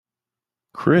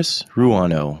Chris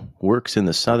Ruano works in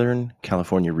the Southern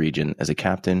California region as a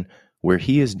captain, where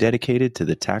he is dedicated to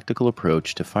the tactical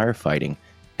approach to firefighting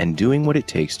and doing what it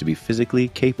takes to be physically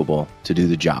capable to do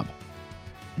the job.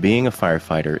 Being a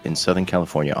firefighter in Southern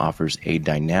California offers a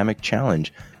dynamic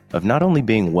challenge of not only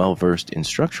being well-versed in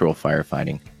structural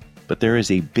firefighting, but there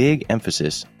is a big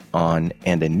emphasis on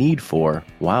and a need for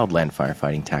wildland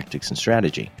firefighting tactics and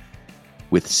strategy.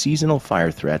 With seasonal fire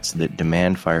threats that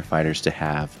demand firefighters to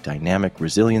have dynamic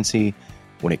resiliency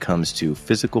when it comes to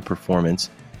physical performance,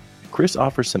 Chris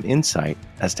offers some insight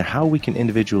as to how we can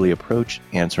individually approach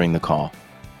answering the call.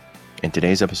 In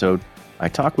today's episode, I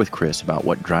talk with Chris about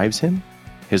what drives him,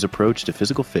 his approach to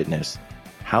physical fitness,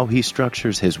 how he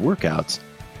structures his workouts,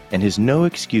 and his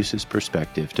no-excuses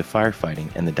perspective to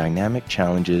firefighting and the dynamic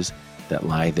challenges that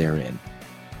lie therein.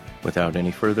 Without any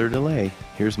further delay,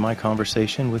 here's my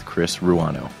conversation with Chris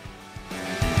Ruano.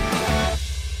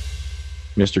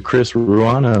 Mr. Chris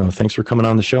Ruano, thanks for coming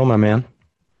on the show, my man.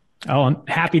 Oh, I'm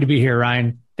happy to be here,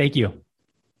 Ryan. Thank you.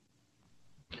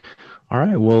 All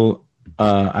right. Well,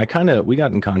 we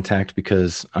got in contact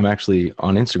because I'm actually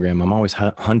on Instagram. I'm always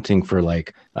hunting for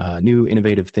new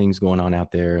innovative things going on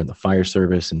out there, the fire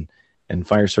service and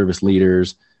fire service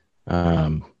leaders,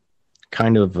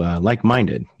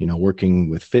 like-minded, working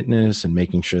with fitness and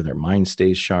making sure their mind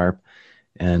stays sharp.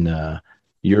 And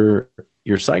your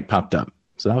site popped up.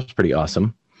 So that was pretty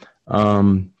awesome.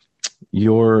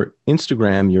 Your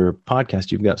Instagram, your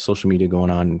podcast, you've got social media going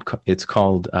on. It's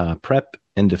called Prep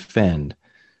and Defend.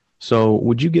 So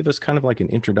would you give us kind of like an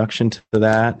introduction to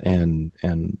that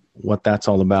and what that's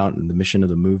all about and the mission of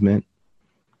the movement?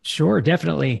 Sure,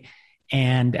 definitely.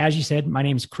 And as you said, my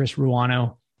name is Chris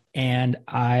Ruano, and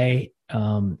I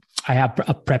have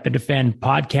a Prep and Defend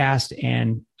podcast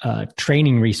and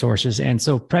training resources. And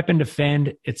so Prep and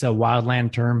Defend, it's a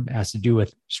wildland term. It has to do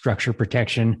with structure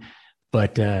protection.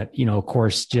 But, of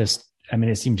course,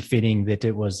 it seemed fitting that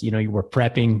it was, you were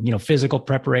prepping, physical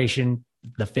preparation.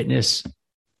 The fitness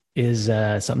is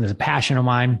something that's a passion of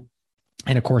mine.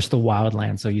 And of course, the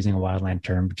wildland. So using a wildland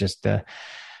term, just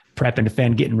prep and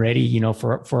defend, getting ready,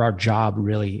 for our job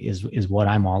really is what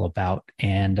I'm all about.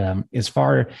 And as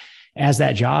far as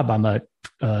that job, I'm a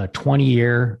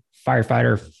 20-year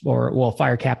firefighter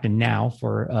fire captain now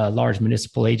for a large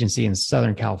municipal agency in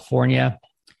Southern California.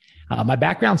 My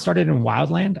background started in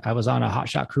wildland. I was on a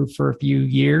hotshot crew for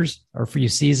a few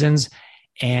seasons.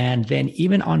 And then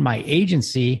even on my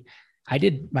agency, I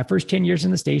did my first 10 years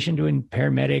in the station doing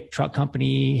paramedic, truck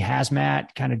company,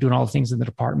 hazmat, kind of doing all the things in the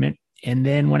department. And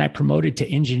then when I promoted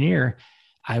to engineer,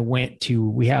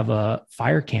 we have a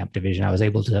fire camp division. I was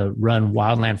able to run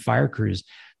wildland fire crews.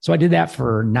 So I did that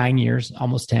for 9 years,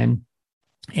 almost 10.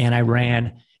 And I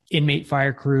ran inmate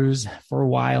fire crews for a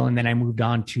while. And then I moved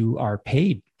on to our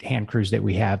paid hand crews that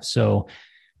we have. So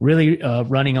really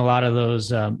running a lot of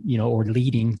those, or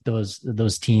leading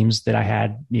those teams that I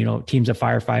had, teams of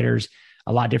firefighters,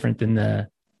 a lot different than the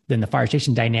fire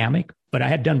station dynamic. But I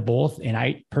had done both, and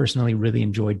I personally really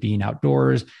enjoyed being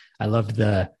outdoors. I loved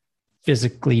the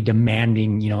physically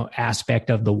demanding,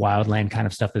 aspect of the wildland kind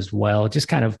of stuff as well. Just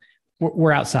kind of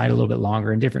we're outside a little bit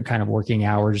longer and different kind of working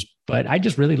hours, but I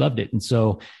just really loved it. And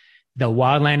so the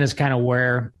wildland is kind of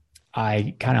where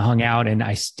I kind of hung out, and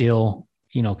I still,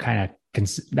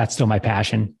 that's still my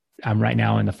passion. I'm right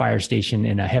now in the fire station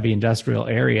in a heavy industrial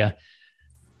area,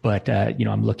 but,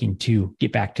 I'm looking to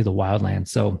get back to the wildland.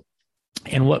 So,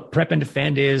 and what Prep and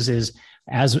Defend is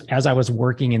as I was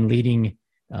working and leading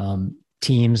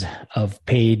teams of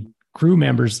paid crew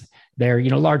members there,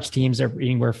 large teams are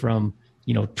anywhere from,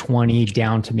 20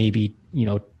 down to maybe,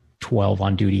 12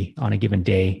 on duty on a given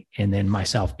day. And then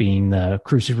myself being the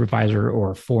crew supervisor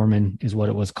or foreman is what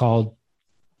it was called.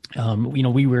 They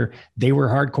were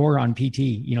hardcore on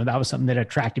PT. That was something that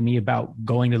attracted me about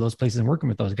going to those places and working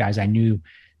with those guys. I knew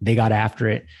they got after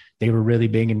it. They were really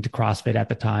big into CrossFit at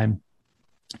the time,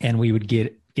 and we would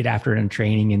get after it in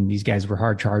training, and these guys were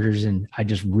hard chargers. And I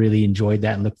just really enjoyed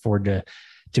that and look forward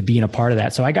to being a part of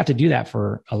that. So I got to do that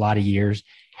for a lot of years.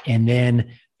 And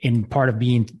then in part of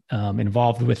being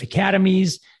involved with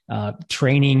academies,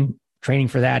 training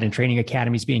for that and training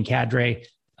academies, being cadre,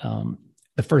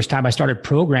 the first time I started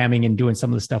programming and doing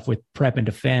some of the stuff with Prep and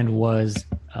Defend was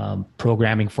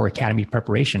programming for academy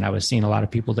preparation. I was seeing a lot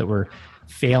of people that were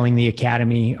failing the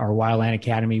academy, our Wildland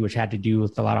Academy, which had to do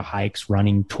with a lot of hikes,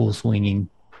 running, tool swinging.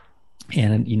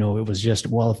 And, it was just,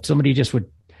 if somebody just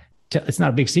would, it's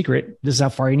not a big secret. This is how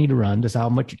far you need to run. This is how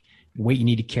much weight you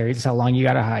need to carry. This is how long you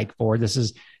got to hike for. This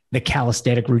is the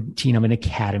calisthenic routine of an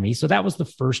academy. So that was the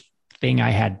first thing I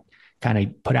had kind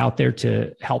of put out there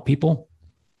to help people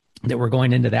that were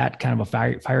going into that kind of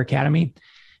a fire academy.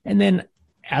 And then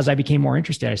as I became more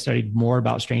interested, I studied more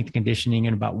about strength and conditioning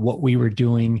and about what we were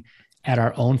doing at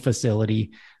our own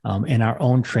facility, in our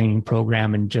own training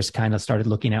program, and just kind of started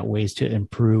looking at ways to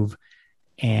improve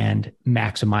and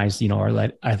maximize,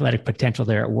 our athletic potential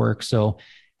there at work. So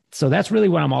that's really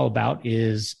what I'm all about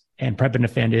and Prep and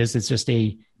Defend it's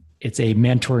a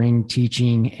mentoring,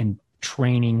 teaching, and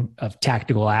training of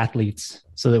tactical athletes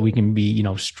so that we can be,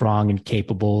 strong and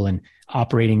capable and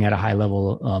operating at a high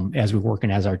level as we're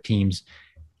working as our teams.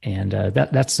 And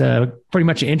that's pretty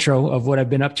much an intro of what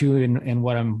I've been up to and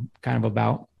what I'm kind of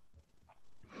about.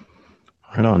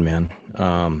 Right on, man.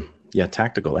 Yeah,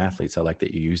 tactical athletes. I like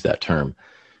that you use that term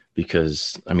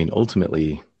because,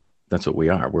 ultimately, that's what we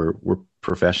are. We're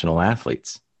professional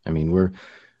athletes.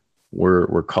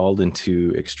 We're called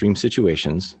into extreme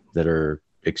situations that are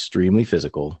extremely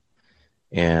physical,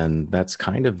 and that's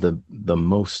kind of the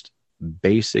most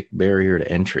basic barrier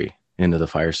to entry into the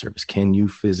fire service. Can you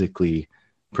physically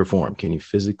perform? Can you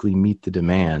physically meet the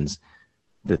demands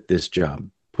that this job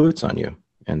puts on you?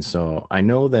 And so I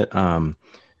know that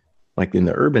like in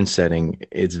the urban setting,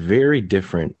 it's very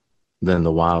different than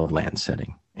the wildland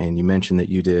setting. And you mentioned that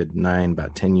you did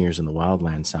about 10 years in the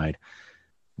wildland side,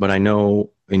 but I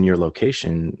know in your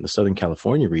location, the Southern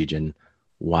California region,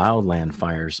 wildland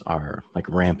fires are like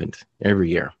rampant every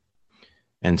year.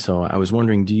 And so I was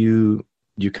wondering, do you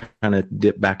kind of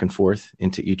dip back and forth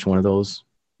into each one of those?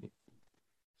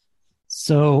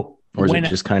 So, or is it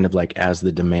just kind of like as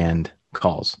the demand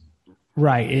calls?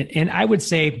 Right. And I would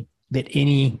say that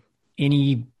any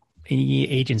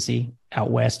agency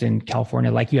out west in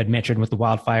California, like you had mentioned with the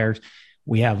wildfires,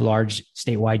 we have large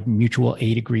statewide mutual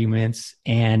aid agreements.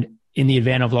 And in the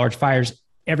event of large fires,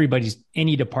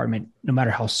 any department, no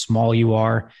matter how small you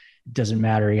are, it doesn't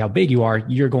matter how big you are,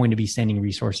 you're going to be sending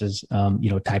resources,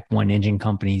 type 1 engine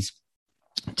companies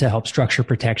to help structure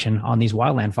protection on these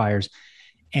wildland fires.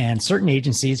 And certain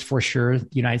agencies, for sure, the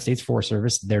United States Forest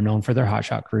Service, they're known for their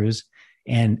hotshot crews.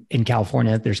 And in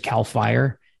California, there's CAL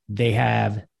FIRE. They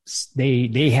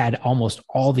had almost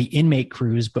all the inmate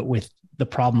crews, but with the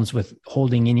problems with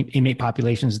holding inmate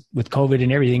populations with COVID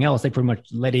and everything else, they pretty much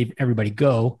let everybody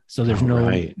go. So there's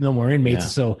no more inmates. Yeah.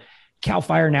 So CAL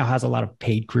FIRE now has a lot of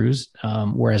paid crews,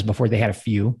 whereas before they had a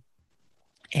few.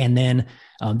 And then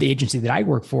the agency that I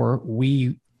work for,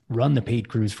 we run the paid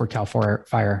crews for CAL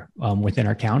FIRE within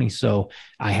our county. So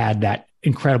I had that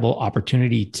incredible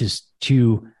opportunity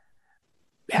to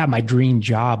have my dream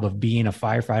job of being a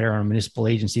firefighter on a municipal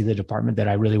agency, the department that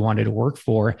I really wanted to work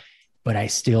for, but I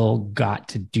still got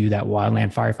to do that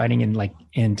wildland firefighting.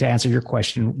 And to answer your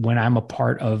question, when I'm a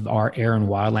part of our air and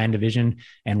wildland division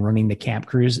and running the camp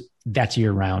crews, that's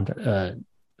year round.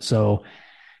 So,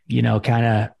 kind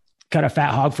of cut a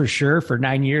fat hog for sure. For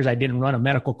 9 years, I didn't run a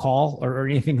medical call or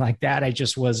anything like that. I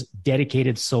just was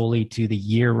dedicated solely to the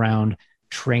year round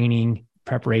training,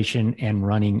 preparation, and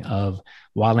running of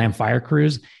wildland fire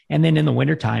crews. And then in the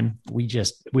wintertime, we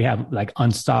have like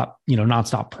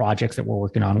nonstop projects that we're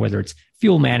working on, whether it's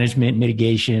fuel management,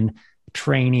 mitigation,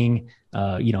 training,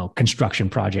 construction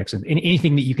projects, and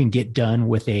anything that you can get done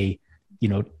with a,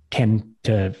 10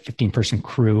 to 15 person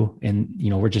crew. And,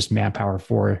 we're just manpower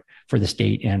for the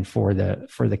state and for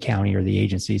the county or the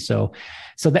agency. So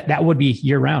that would be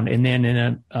year round. And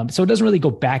then so it doesn't really go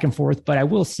back and forth, but I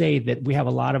will say that we have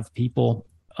a lot of people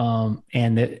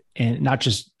and not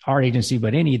just our agency,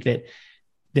 but any that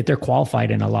they're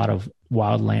qualified in a lot of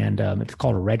wildland. It's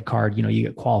called a red card. You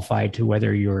get qualified to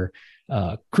whether you're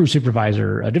crew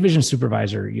supervisor, a division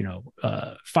supervisor,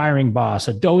 firing boss,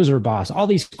 a dozer boss, all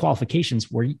these qualifications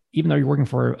where even though you're working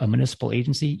for a municipal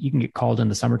agency, you can get called in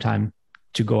the summertime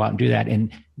to go out and do that.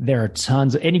 And there are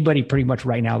tons of anybody pretty much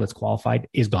right now that's qualified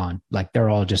is gone. Like they're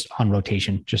all just on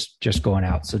rotation, just going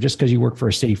out. So just because you work for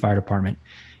a city fire department,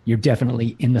 you're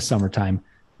definitely in the summertime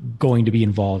going to be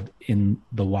involved in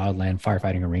the wildland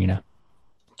firefighting arena.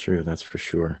 True. That's for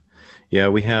sure. Yeah.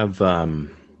 We have a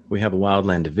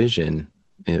wildland division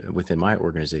within my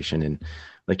organization, and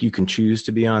like you can choose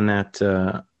to be on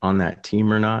that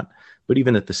team or not. But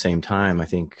even at the same time, I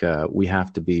think we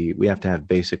have to have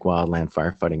basic wildland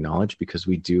firefighting knowledge because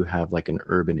we do have like an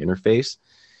urban interface.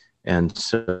 And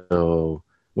so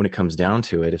when it comes down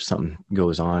to it, if something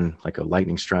goes on like a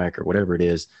lightning strike or whatever it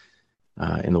is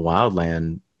in the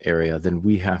wildland area, then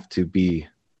we have to be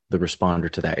the responder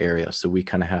to that area. So we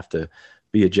kind of have to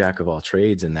be a jack of all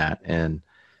trades in that. And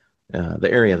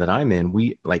the area that I'm in,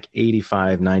 we like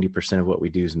 85-90% of what we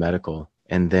do is medical.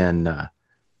 And then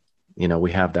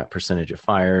we have that percentage of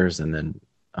fires, and then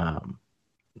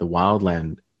the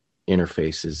wildland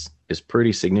interface is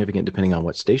pretty significant depending on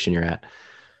what station you're at.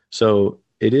 So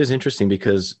it is interesting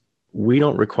because we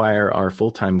don't require our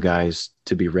full-time guys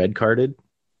to be red carded,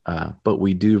 but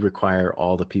we do require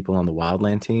all the people on the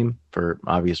wildland team for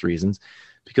obvious reasons,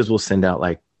 because we'll send out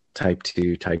like type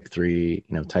 2, type 3,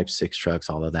 type 6 trucks,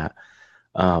 all of that.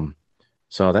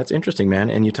 So that's interesting, man.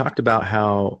 And you talked about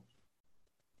how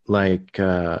like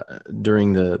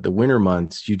during the winter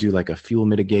months, you do like a fuel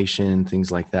mitigation,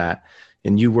 things like that.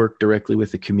 And you work directly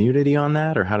with the community on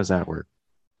that, or how does that work?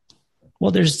 Well,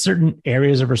 there's certain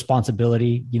areas of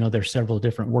responsibility. There's several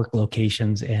different work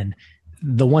locations, and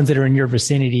the ones that are in your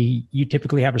vicinity, you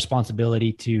typically have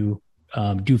responsibility to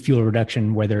do fuel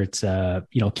reduction, whether it's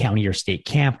county or state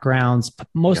campgrounds.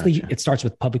 Mostly, Gotcha. It starts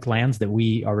with public lands that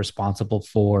we are responsible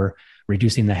for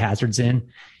reducing the hazards in.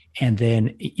 And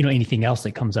then, anything else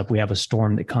that comes up, we have a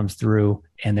storm that comes through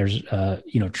and there's,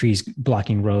 trees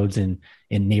blocking roads and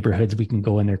in neighborhoods, we can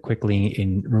go in there quickly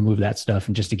and remove that stuff.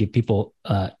 And just to give people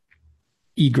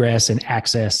egress and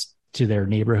access to their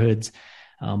neighborhoods.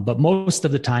 But most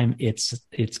of the time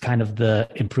it's kind of the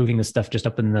improving the stuff just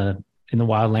up in the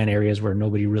wildland areas where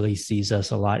nobody really sees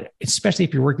us a lot, especially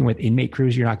if you're working with inmate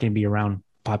crews. You're not going to be around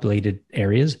populated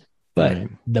areas. But right.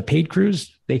 The paid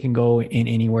crews, they can go in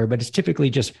anywhere, but it's typically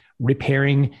just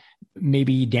repairing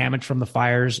maybe damage from the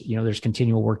fires. There's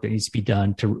continual work that needs to be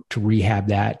done to rehab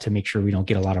that, to make sure we don't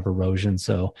get a lot of erosion.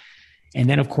 So, and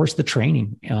then of course the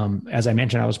training, as I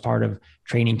mentioned, I was part of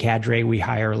training cadre. We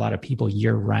hire a lot of people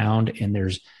year round, and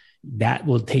that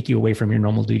will take you away from your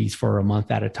normal duties for a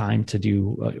month at a time to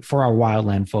do for our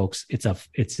wildland folks.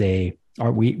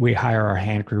 We hire our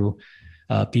hand crew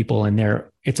people, and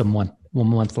it's a month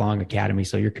long academy.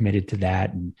 So you're committed to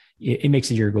that, and it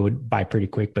makes a year go by pretty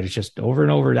quick, but it's just over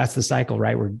and over. That's the cycle,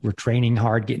 right? We're training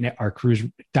hard, getting our crews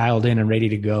dialed in and ready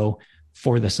to go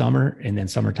for the summer. And then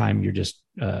summertime, you're just,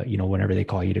 whenever they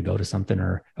call you to go to something,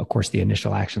 or of course the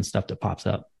initial action stuff that pops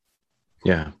up.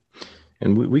 Yeah.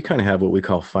 And we kind of have what we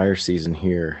call fire season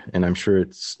here. And I'm sure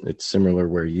it's similar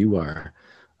where you are,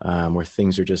 where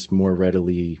things are just more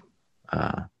readily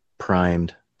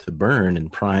primed to burn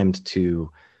and primed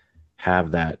to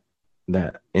have that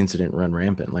incident run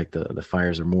rampant, like the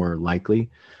fires are more likely.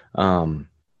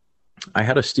 I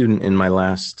had a student in my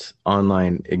last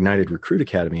online Ignited Recruit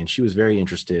Academy, and she was very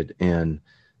interested in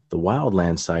the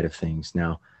wildland side of things.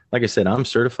 Now, like I said, I'm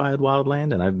certified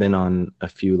wildland, and I've been on a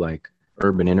few like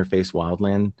urban interface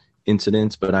wildland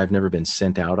incidents, but I've never been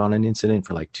sent out on an incident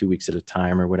for like 2 weeks at a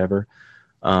time or whatever.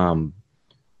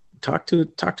 Talk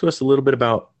to us a little bit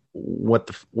about what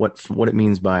it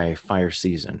means by fire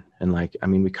season. And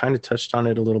we kind of touched on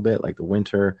it a little bit, like the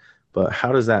winter, but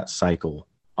how does that cycle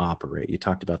operate? You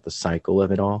talked about the cycle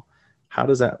of it all. What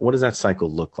does that cycle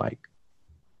look like?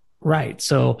 Right.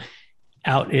 So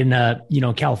out in,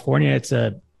 California, it's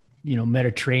a,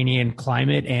 Mediterranean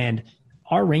climate, and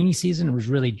our rainy season was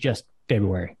really just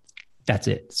February. That's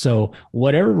it. So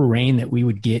whatever rain that we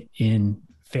would get in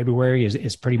February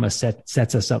is pretty much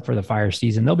sets us up for the fire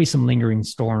season. There'll be some lingering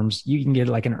storms. You can get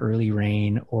like an early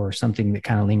rain or something that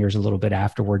kind of lingers a little bit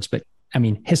afterwards. But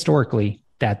historically,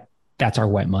 that's our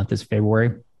wet month is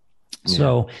February. Yeah.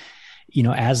 So,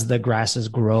 as the grasses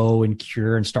grow and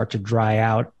cure and start to dry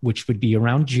out, which would be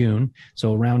around June.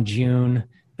 So around June,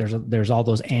 there's all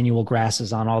those annual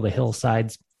grasses on all the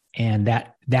hillsides, and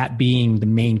that being the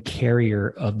main carrier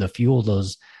of the fuel,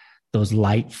 those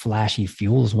light, flashy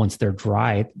fuels, once they're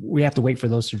dry, we have to wait for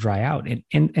those to dry out. And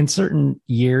in certain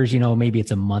years, maybe it's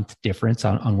a month difference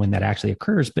on when that actually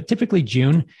occurs. But typically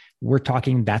June, we're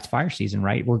talking that's fire season,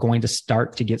 right? We're going to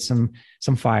start to get some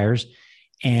fires.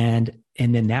 And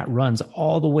then that runs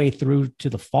all the way through to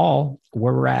the fall,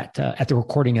 where we're at the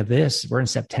recording of this. We're in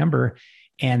September,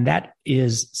 and that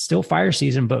is still fire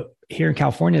season. But here in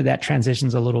California, that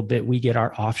transitions a little bit. We get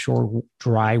our offshore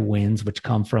dry winds, which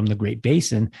come from the Great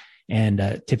Basin.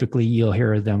 And typically you'll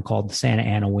hear them called the Santa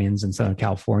Ana winds in Southern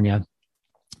California.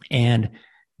 And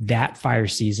that fire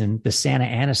season, the Santa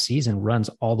Ana season, runs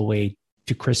all the way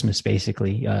to Christmas,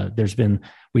 basically.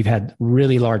 We've had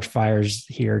really large fires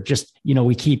here.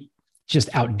 We keep just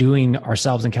outdoing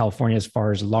ourselves in California as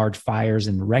far as large fires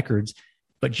and records.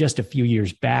 But just a few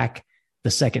years back,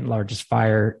 the second largest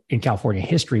fire in California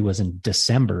history was in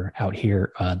December out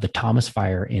here, the Thomas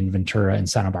Fire in Ventura and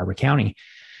Santa Barbara County.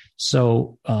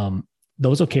 So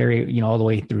those will carry, all the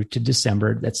way through to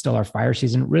December. That's still our fire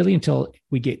season, really, until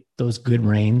we get those good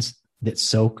rains that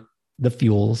soak the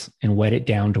fuels and wet it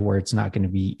down to where it's not going to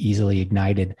be easily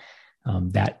ignited.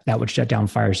 That would shut down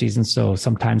fire season. So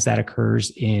sometimes that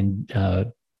occurs in,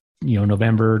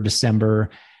 November, December,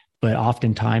 but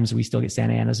oftentimes we still get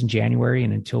Santa Anas in January,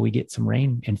 and until we get some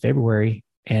rain in February.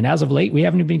 And as of late, we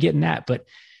haven't been getting that, but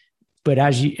but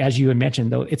as you had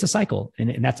mentioned, though, it's a cycle,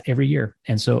 and that's every year.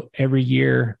 And so every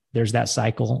year there's that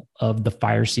cycle of the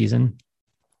fire season.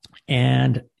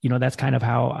 And, that's kind of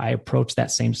how I approached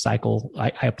that same cycle.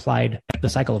 I applied the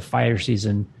cycle of fire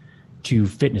season to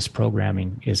fitness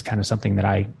programming is kind of something that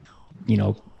I,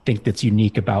 think that's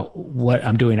unique about what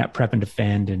I'm doing at Prep and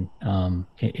Defend, and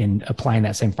in applying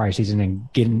that same fire season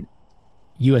and getting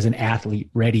you as an athlete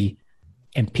ready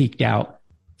and peaked out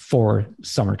for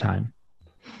summertime.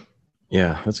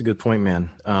 Yeah, that's a good point, man.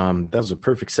 That was a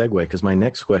perfect segue, because my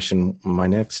next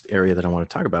area that I want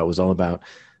to talk about was all about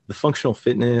the functional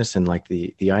fitness and like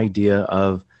the idea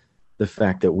of the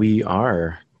fact that we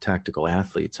are tactical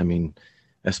athletes. I mean,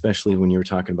 especially when you were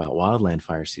talking about wildland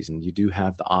fire season, you do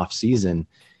have the off season,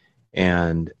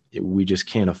 and we just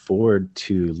can't afford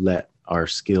to let our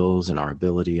skills and our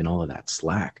ability and all of that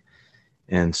slack.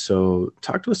 And so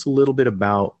talk to us a little bit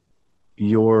about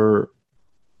your,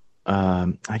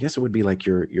 I guess it would be like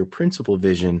your principal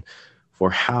vision for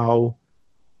how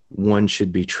one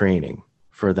should be training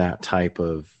for that type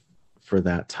of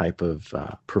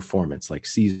performance, like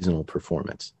seasonal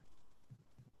performance.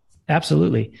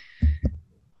 Absolutely.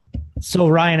 So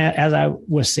Ryan, as I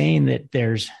was saying, that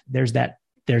there's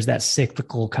that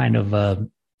cyclical kind of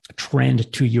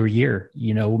trend to your year.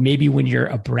 Maybe when you're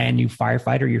a brand new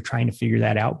firefighter, you're trying to figure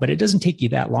that out, but it doesn't take you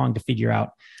that long to figure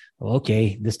out,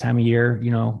 okay, this time of year,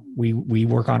 we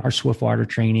work on our swift water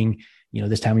training.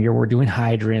 This time of year, we're doing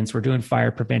hydrants, we're doing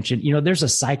fire prevention. There's a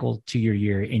cycle to your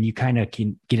year, and you kind of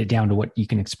can get it down to what you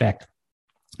can expect.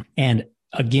 And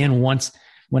again,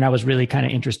 when I was really kind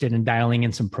of interested in dialing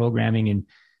in some programming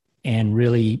and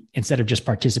really, instead of just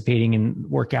participating in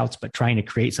workouts, but trying to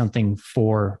create something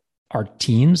for our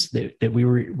teams that we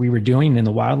were doing in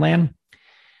the wildland,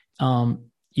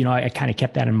 I kind of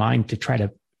kept that in mind to try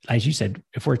to, as you said,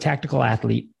 if we're a tactical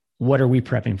athlete, what are we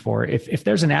prepping for? If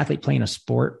there's an athlete playing a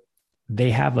sport,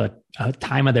 they have a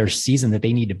time of their season that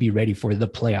they need to be ready for the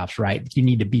playoffs, right? You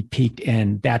need to be peaked,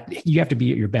 and that you have to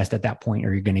be at your best at that point,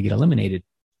 or you're going to get eliminated.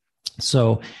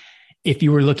 So if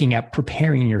you were looking at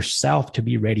preparing yourself to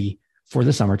be ready for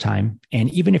the summertime, and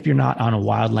even if you're not on a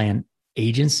wildland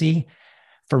agency,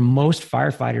 for most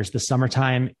firefighters, the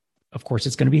summertime, of course,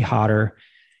 it's going to be hotter.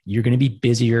 You're going to be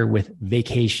busier with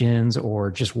vacations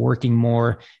or just working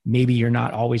more. Maybe you're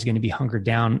not always going to be hunkered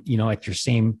down, at your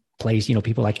same place.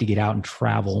 People like to get out and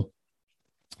travel.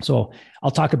 So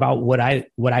I'll talk about what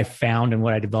I found and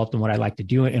what I developed and what I like to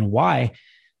do and why.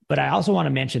 But I also want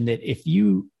to mention that if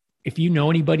you know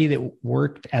anybody that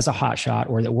worked as a hotshot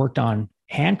or that worked on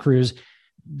hand crews,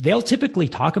 they'll typically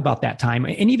talk about that time.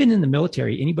 And even in the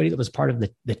military, anybody that was part of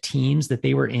the teams that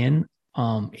they were in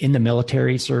the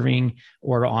military serving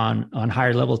or on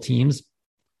higher level teams,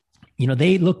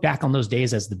 they look back on those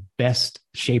days as the best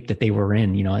shape that they were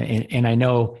in, and I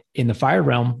know in the fire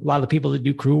realm, a lot of the people that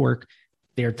do crew work,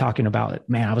 they're talking about,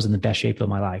 man, I was in the best shape of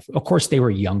my life. Of course, they were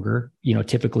younger,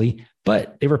 typically,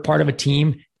 but they were part of a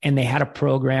team and they had a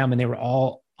program and they were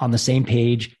all on the same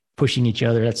page, pushing each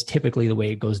other. That's typically the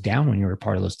way it goes down when you're a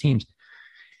part of those teams.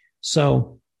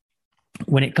 So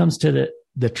when it comes to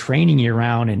the training year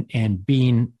round and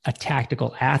being a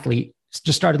tactical athlete,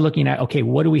 just started looking at, okay,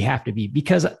 what do we have to be?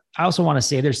 Because I also want to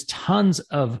say there's tons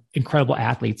of incredible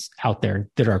athletes out there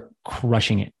that are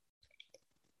crushing it,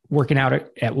 working out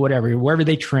at wherever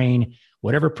they train,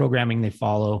 whatever programming they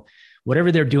follow,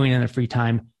 whatever they're doing in their free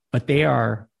time, but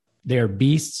they're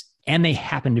beasts and they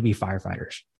happen to be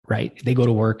firefighters, right? They go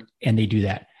to work and they do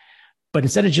that. But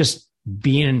instead of just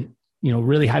being,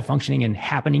 really high functioning and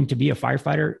happening to be a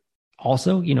firefighter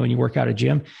also, when you work out at a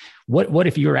gym, what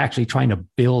if you're actually trying to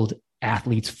build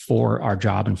athletes for our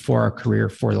job and for our career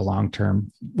for the long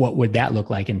term? What would that look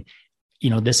like? And,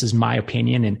 this is my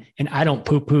opinion, and I don't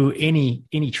poo-poo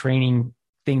any training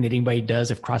thing that anybody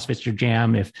does. If CrossFit's your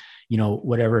jam, if,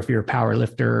 whatever, if you're a power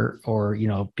lifter or,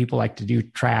 people like to do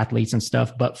triathletes and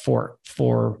stuff. But for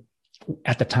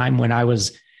at the time when I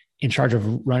was in charge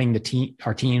of running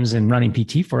our teams and running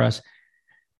PT for us,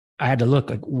 I had to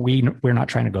look like we're not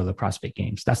trying to go to the CrossFit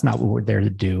Games. That's not what we're there to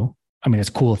do. I mean,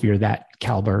 it's cool if you're that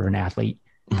caliber of an athlete.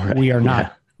 Right. We are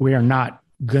not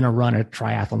going to run a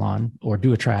triathlon or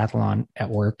do a triathlon at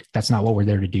work. That's not what we're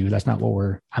there to do. That's not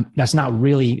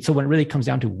really. So when it really comes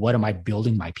down to what am I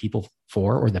building my people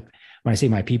for, or when I say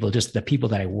my people, just the people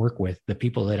that I work with, the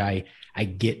people that I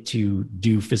get to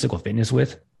do physical fitness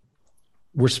with,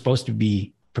 we're supposed to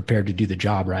be prepared to do the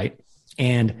job. Right.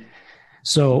 And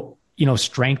so,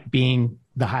 strength being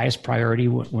the highest priority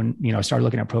when I started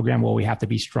looking at program, well, we have to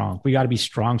be strong. We got to be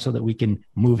strong so that we can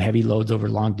move heavy loads over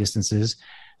long distances.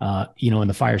 In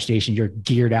the fire station, you're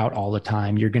geared out all the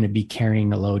time. You're going to be carrying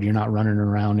the load. You're not running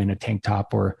around in a tank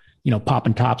top or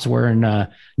popping tops, wearing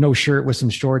no shirt with some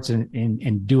shorts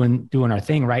and doing our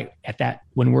thing, right?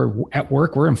 When we're at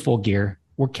work, we're in full gear.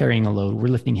 We're carrying a load. We're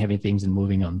lifting heavy things and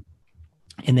moving them.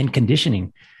 And then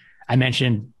conditioning. I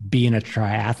mentioned being a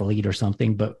triathlete or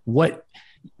something, but what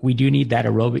we do need that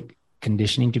aerobic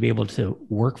conditioning to be able to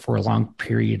work for a long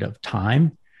period of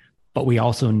time, but we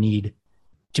also need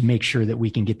to make sure that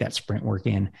we can get that sprint work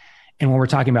in. And when we're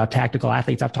talking about tactical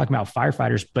athletes, I'm talking about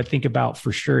firefighters, but think about,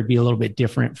 for sure, it'd be a little bit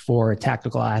different for a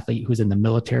tactical athlete who's in the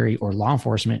military or law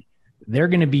enforcement. They're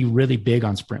going to be really big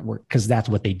on sprint work because that's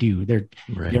what they do. They're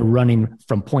running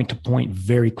from point to point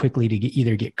very quickly to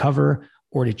either get cover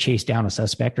or to chase down a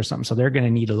suspect or something. So they're going to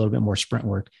need a little bit more sprint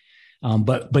work.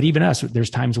 But even us,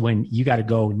 there's times when you got to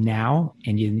go now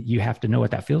and you have to know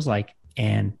what that feels like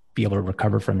and be able to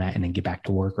recover from that and then get back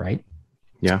to work, right?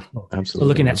 Yeah, absolutely. So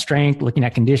looking at strength, looking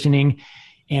at conditioning.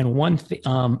 And one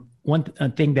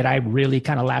thing that I really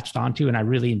kind of latched onto and I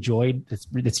really enjoyed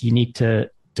that's unique to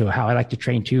how I like to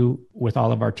train too with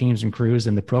all of our teams and crews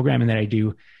and the programming that I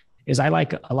do is I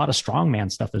like a lot of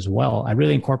strongman stuff as well. I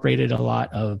really incorporated a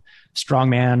lot of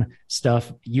strongman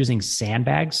stuff using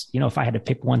sandbags. If I had to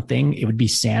pick one thing, it would be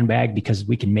sandbag because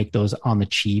we can make those on the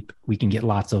cheap. We can get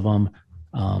lots of them.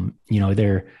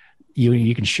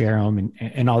 You can share them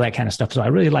and all that kind of stuff. So I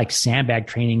really like sandbag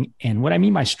training. And what I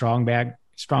mean by strong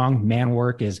man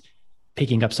work is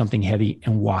picking up something heavy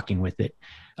and walking with it,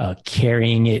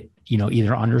 carrying it,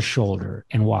 either on your shoulder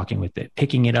and walking with it,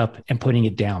 picking it up and putting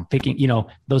it down,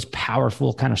 those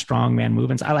powerful kind of strongman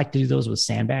movements. I like to do those with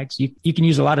sandbags. You can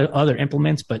use a lot of other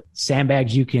implements, but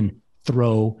sandbags you can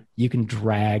throw, you can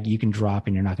drag, you can drop,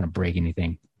 and you're not going to break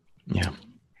anything. Yeah.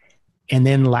 And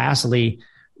then lastly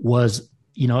was,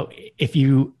 if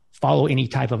you follow any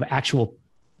type of actual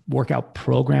workout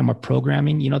program or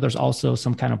programming, there's also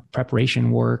some kind of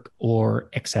preparation work or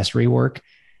accessory work.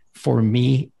 For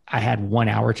me, I had 1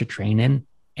 hour to train in.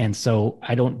 And so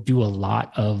I don't do a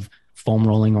lot of foam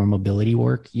rolling or mobility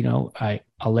work. I'll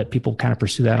let people kind of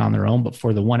pursue that on their own. But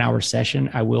for the 1 hour session,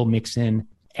 I will mix in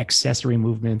accessory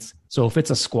movements. So if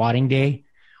it's a squatting day,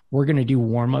 we're going to do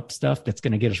warm up stuff that's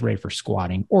going to get us ready for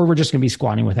squatting, or we're just going to be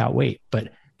squatting without weight.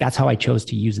 But that's how I chose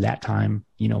to use that time,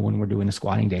 when we're doing a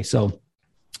squatting day. So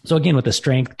again, with the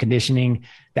strength conditioning,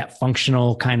 that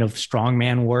functional kind of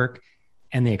strongman work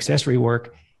and the accessory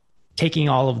work, taking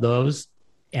all of those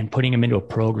and putting them into a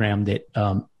program that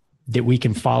we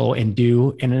can follow and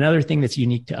do. And another thing that's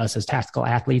unique to us as tactical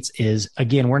athletes is,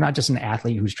 again, we're not just an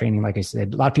athlete who's training. Like I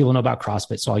said, a lot of people know about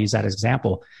CrossFit, so I'll use that as an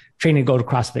example. Training to go to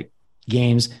CrossFit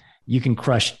games, you can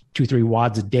crush 2-3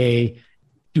 wads a day,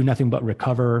 do nothing but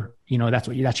recover.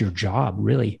 That's your job,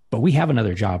 really. But we have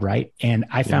another job, right? And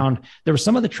I found there was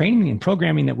some of the training and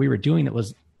programming that we were doing that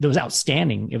was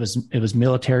outstanding. It was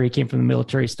military, came from the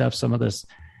military stuff. Some of this,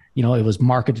 it was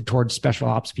marketed towards special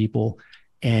ops people,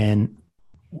 and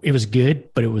it was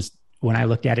good. But it was, when I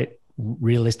looked at it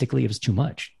realistically, it was too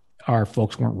much. Our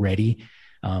folks weren't ready.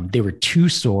 They were too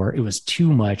sore. It was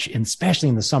too much. And especially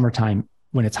in the summertime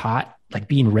when it's hot, like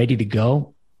being ready to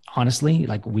go, honestly,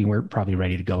 like we weren't probably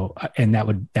ready to go. And that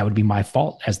would be my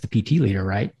fault as the PT leader.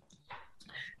 Right.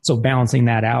 So balancing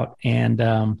that out.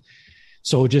 And,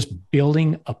 so just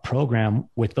building a program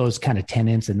with those kind of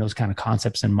tenets and those kind of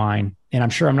concepts in mind. And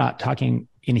I'm sure I'm not talking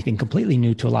anything completely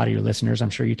new to a lot of your listeners. I'm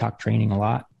sure you talk training a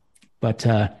lot, but,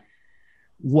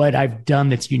 what I've done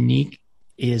that's unique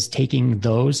is taking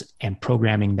those and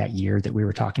programming that year that we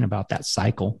were talking about, that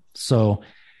cycle. So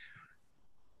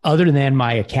other than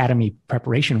my academy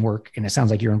preparation work, and it sounds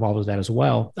like you're involved with that as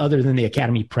well, other than the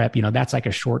academy prep, that's like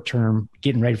a short-term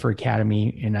getting ready for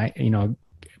academy. And I,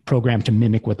 program to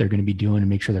mimic what they're going to be doing and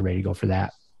make sure they're ready to go for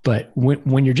that. But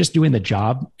when you're just doing the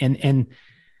job, and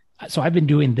so I've been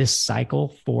doing this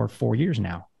cycle for 4 years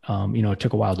now. It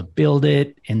took a while to build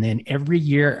it. And then every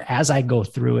year as I go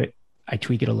through it, I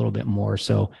tweak it a little bit more.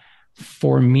 So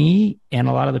for me and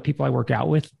a lot of the people I work out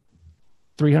with,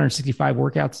 365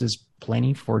 workouts is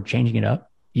plenty for changing it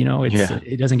up.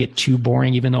 It doesn't get too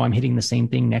boring, even though I'm hitting the same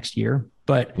thing next year.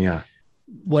 But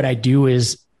what I do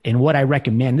is, and what I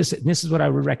recommend, this is what I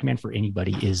would recommend for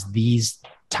anybody, is these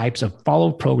types of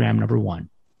follow program. Number one,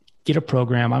 get a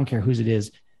program. I don't care whose it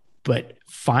is, but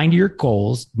find your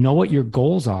goals, know what your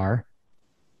goals are,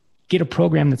 get a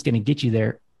program that's going to get you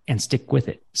there, and stick with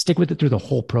it. Stick with it through the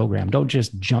whole program. Don't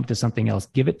just jump to something else.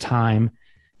 Give it time.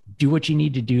 Do what you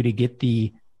need to do to get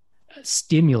the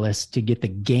stimulus, to get the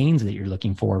gains that you're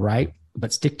looking for, right?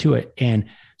 But stick to it. And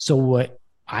so what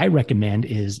I recommend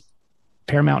is,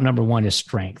 paramount number one is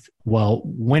strength. Well,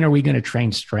 when are we going to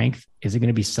train strength? Is it going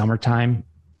to be summertime,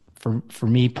 For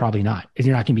me, probably not.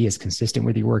 You're not going to be as consistent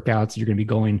with your workouts. You're going to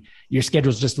be your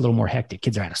schedule's just a little more hectic.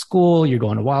 Kids are out of school. You're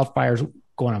going to wildfires,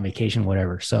 going on vacation,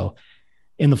 whatever. So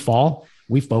in the fall,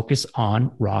 we focus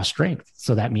on raw strength.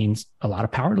 So that means a lot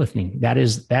of powerlifting. That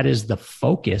is the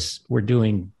focus. We're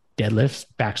doing deadlifts,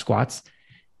 back squats,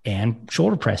 and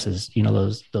shoulder presses,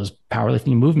 those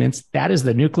powerlifting movements. That is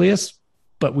the nucleus,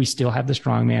 but we still have the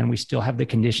strongman. We still have the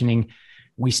conditioning.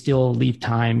 We still leave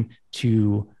time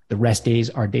to the rest days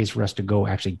are days for us to go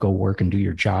work and do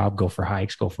your job, go for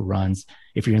hikes, go for runs.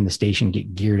 If you're in the station,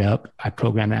 get geared up. I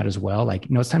program that as well. Like,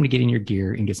 it's time to get in your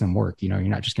gear and get some work. You're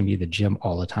not just going to be at the gym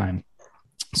all the time.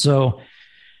 So,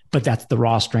 but that's the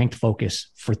raw strength focus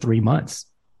for 3 months.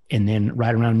 And then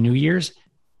right around New Year's,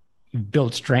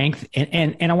 build strength.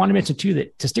 And I want to mention too,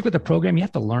 that to stick with the program, you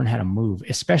have to learn how to move.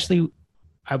 Especially,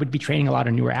 I would be training a lot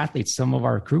of newer athletes. Some of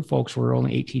our crew folks were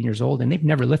only 18 years old and they've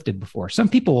never lifted before. Some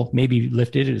people maybe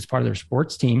lifted it as part of their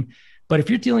sports team, but if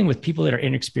you're dealing with people that are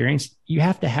inexperienced, you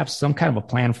have to have some kind of a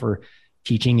plan for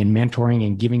teaching and mentoring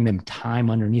and giving them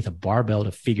time underneath a barbell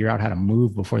to figure out how to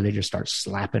move before they just start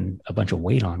slapping a bunch of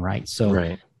weight on. Right. So,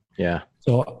 right. Yeah.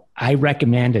 So I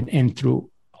recommend, and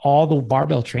through all the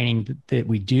barbell training that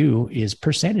we do is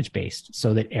percentage based,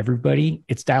 so that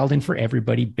it's dialed in for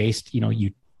everybody based,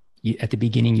 you at the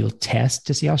beginning, you'll test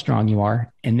to see how strong you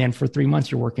are. And then for 3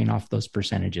 months, you're working off those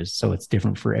percentages. So it's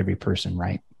different for every person.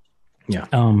 Right. Yeah.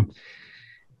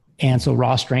 And so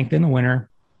raw strength in the winter,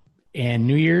 and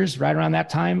New Year's, right around that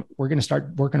time, we're going to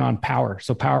start working on power.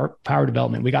 So power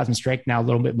development. We got some strength now, a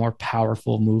little bit more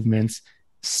powerful movements,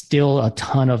 still a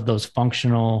ton of those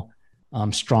functional,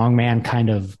 strongman kind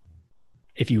of,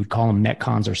 if you would call them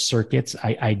metcons or circuits.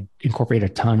 I incorporate a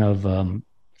ton of,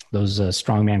 those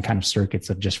strongman kind of circuits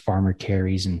of just farmer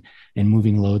carries and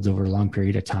moving loads over a long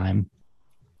period of time.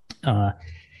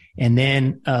 And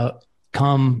then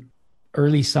come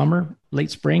early summer, late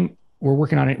spring, we're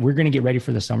working on it. We're going to get ready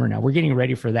for the summer now. We're getting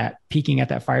ready for that, peaking at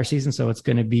that fire season. So it's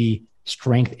going to be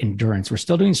strength endurance. We're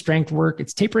still doing strength work.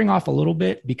 It's tapering off a little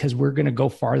bit because we're going to go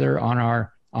farther on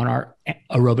our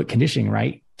aerobic conditioning,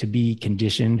 right? To be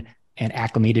conditioned and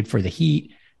acclimated for the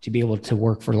heat, to be able to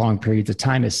work for long periods of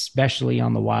time, especially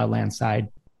on the wildland side.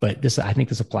 But I think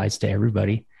this applies to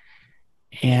everybody.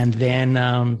 And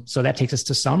then, so that takes us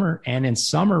to summer. And in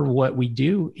summer, what we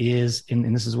do is,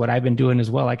 and this is what I've been doing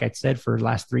as well, like I said, for the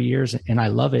last 3 years, and I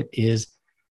love it, is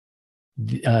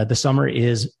the summer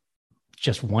is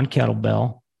just one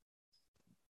kettlebell,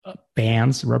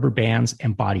 bands, rubber bands,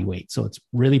 and body weight. So it's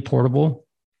really portable.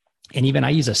 And even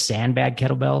I use a sandbag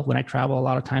kettlebell when I travel a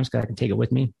lot of times because I can take it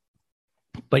with me.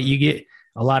 But you get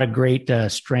a lot of great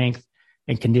strength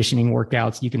and conditioning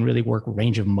workouts. You can really work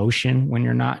range of motion when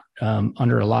you're not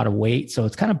under a lot of weight. So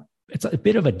it's a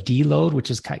bit of a deload,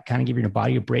 which is kind of giving your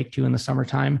body a break too in the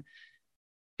summertime.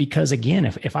 Because again,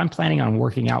 if I'm planning on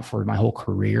working out for my whole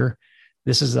career,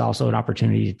 this is also an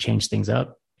opportunity to change things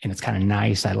up. And it's kind of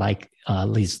nice. I like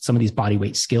some of these body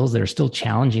weight skills that are still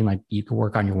challenging. Like you can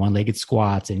work on your one-legged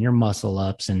squats and your muscle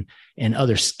ups and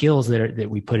other skills that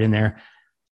we put in there.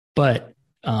 But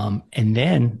and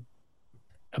then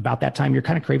about that time, you're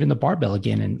kind of craving the barbell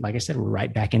again. And like I said, we're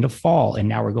right back into fall, and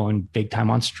now we're going big time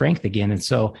on strength again. And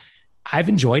so I've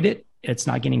enjoyed it. It's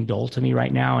not getting dull to me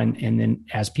right now. And then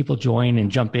as people join and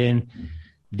jump in,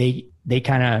 they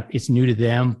kind of, it's new to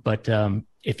them. But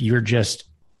if you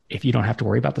don't have to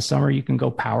worry about the summer, you can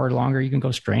go power longer, you can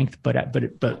go strength. But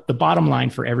the bottom line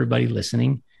for everybody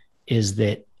listening is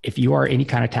that if you are any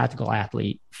kind of tactical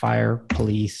athlete, fire,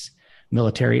 police,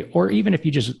 military, or even if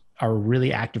you just are a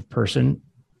really active person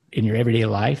in your everyday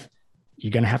life,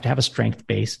 you're going to have a strength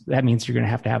base. That means you're going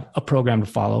to have a program to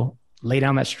follow, lay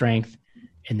down that strength,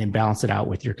 and then balance it out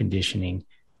with your conditioning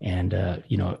and,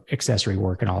 accessory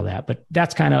work and all that. But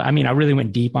that's kind of, I really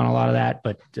went deep on a lot of that,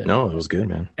 but no, it was good,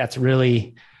 man. That's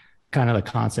really kind of the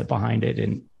concept behind it.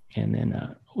 And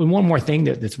then one more thing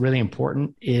that's really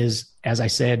important is, as I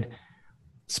said,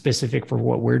 specific for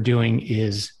what we're doing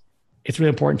is, it's really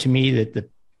important to me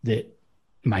that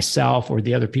myself or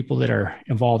the other people that are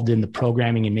involved in the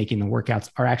programming and making the workouts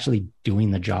are actually doing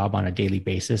the job on a daily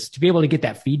basis, to be able to get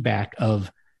that feedback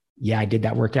of, yeah, I did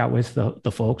that workout with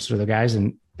the folks or the guys.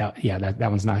 And that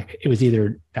one's not, it was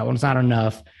either that one's not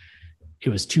enough, it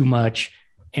was too much.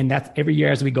 And that's every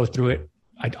year as we go through it,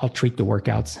 I'll treat the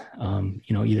workouts,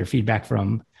 either feedback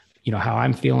from, how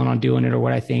I'm feeling on doing it or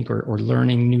what I think, or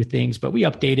learning new things, but we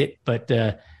update it. But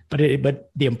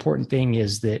the important thing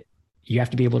is that you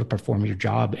have to be able to perform your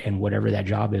job, and whatever that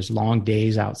job is, long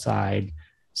days outside,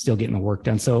 still getting the work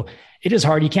done. So it is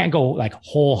hard. You can't go like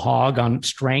whole hog on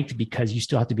strength because you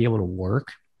still have to be able to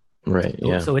work. Right.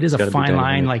 Yeah. So it is a fine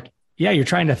line. Like, yeah, you're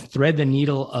trying to thread the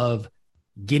needle of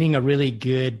getting a really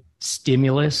good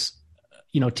stimulus,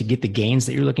 to get the gains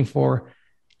that you're looking for,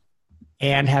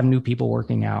 and have new people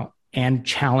working out and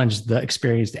challenge the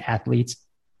experienced athletes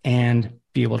and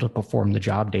be able to perform the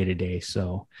job day to day.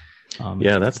 So,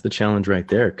 yeah, that's the challenge right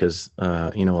there. Cause,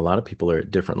 a lot of people are at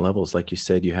different levels. Like you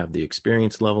said, you have the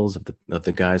experience levels of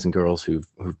the guys and girls who've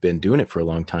been doing it for a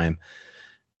long time,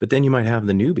 but then you might have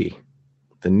the newbie,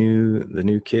 the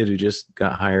new kid who just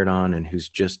got hired on and who's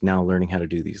just now learning how to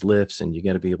do these lifts, and you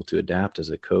got to be able to adapt as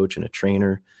a coach and a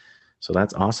trainer. So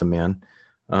that's awesome, man.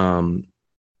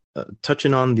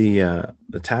 Touching on the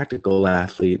tactical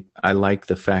athlete, I like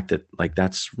the fact that like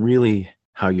that's really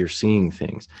how you're seeing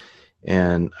things.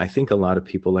 And I think a lot of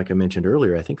people, like I mentioned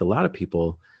earlier, I think a lot of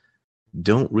people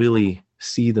don't really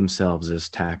see themselves as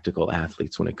tactical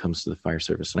athletes when it comes to the fire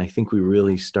service. And I think we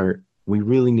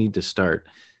really need to start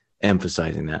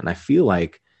emphasizing that. And I feel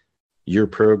like your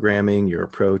programming, your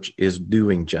approach is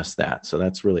doing just that. So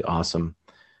that's really awesome.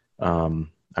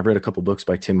 I've read a couple books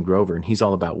by Tim Grover, and he's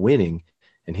all about winning,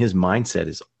 and his mindset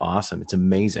is awesome. It's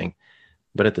amazing.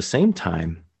 But at the same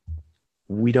time,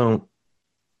 we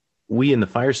in the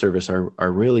fire service are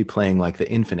really playing like the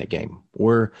infinite game.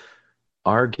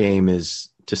 Our game is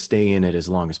to stay in it as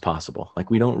long as possible. Like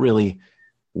we don't really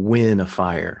win a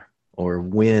fire or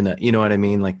win, you know what I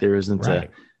mean? Like there isn't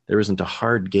a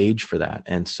hard gauge for that.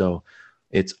 And so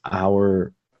it's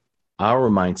our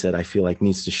mindset, I feel like,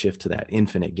 needs to shift to that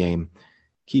infinite game,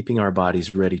 keeping our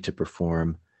bodies ready to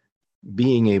perform,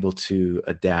 being able to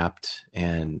adapt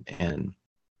and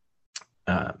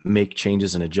make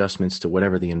changes and adjustments to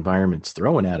whatever the environment's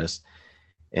throwing at us.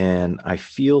 And I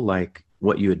feel like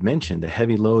what you had mentioned, the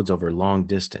heavy loads over long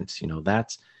distance,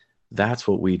 that's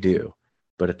what we do.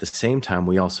 But at the same time,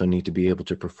 we also need to be able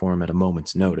to perform at a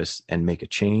moment's notice and make a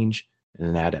change and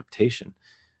an adaptation.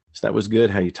 So that was good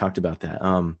how you talked about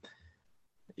that.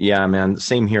 Yeah, man,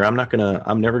 same here. I'm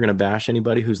never gonna bash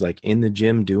anybody who's like in the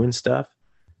gym doing stuff.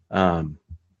 And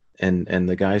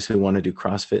the guys who want to do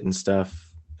CrossFit and stuff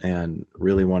and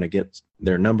really want to get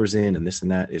their numbers in and this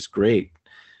and that is great.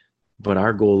 But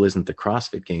our goal isn't the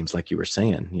CrossFit games, like you were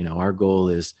saying. Our goal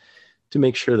is to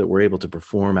make sure that we're able to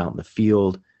perform out in the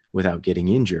field without getting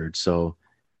injured. So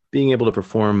being able to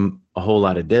perform a whole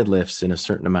lot of deadlifts in a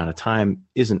certain amount of time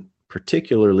isn't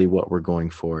particularly what we're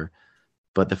going for.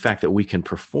 But the fact that we can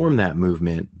perform that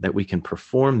movement, that we can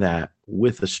perform that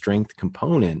with a strength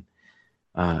component,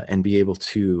 and be able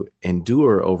to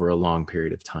endure over a long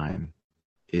period of time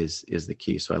is the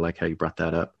key. So I like how you brought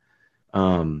that up.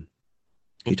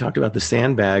 You talked about the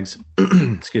sandbags.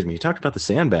 Excuse me. You talked about the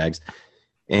sandbags,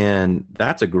 and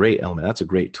that's a great element. That's a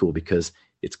great tool because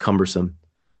it's cumbersome.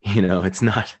 It's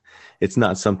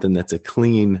not something that's a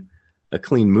clean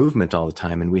movement all the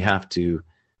time. And we have to,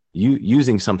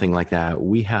 using something like that,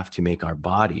 we have to make our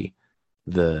body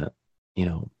the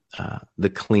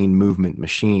clean movement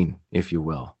machine, if you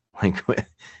will. Like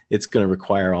it's going to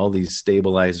require all these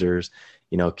stabilizers.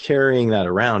 Carrying that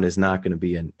around is not going to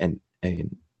be an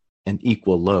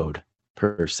equal load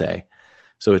per se.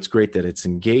 So it's great that it's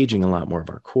engaging a lot more of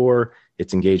our core.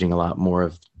 It's engaging a lot more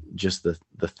of just the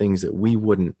things that we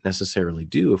wouldn't necessarily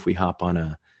do if we hop on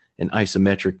an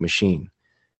isometric machine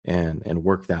and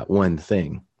work that one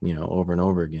thing, over and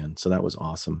over again. So that was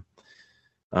awesome.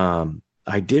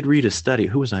 I did read a study.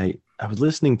 Who was I? I was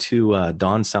listening to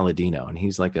Don Saladino, and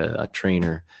he's like a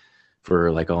trainer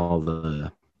for like all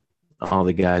the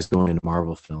guys going into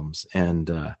Marvel films.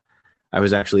 And I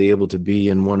was actually able to be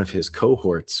in one of his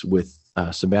cohorts with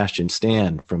Sebastian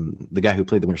Stan, from the guy who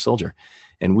played the Winter Soldier.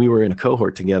 And we were in a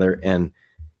cohort together, and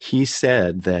he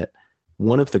said that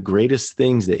one of the greatest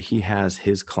things that he has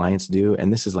his clients do,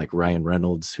 and this is like Ryan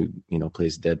Reynolds, who,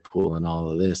 plays Deadpool and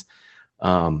all of this,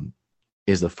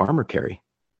 is the farmer carry.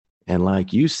 And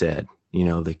like you said,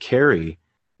 the carry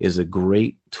is a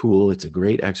great tool. It's a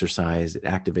great exercise. It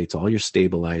activates all your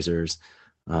stabilizers.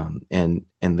 And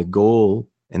the goal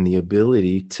and the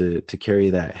ability to carry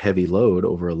that heavy load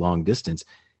over a long distance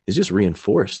is just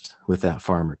reinforced with that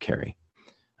farmer carry.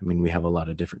 I mean, we have a lot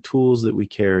of different tools that we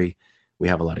carry. We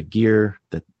have a lot of gear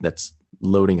that's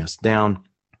loading us down.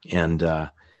 And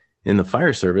in the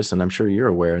fire service, and I'm sure you're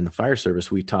aware, in the fire service,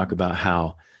 we talk about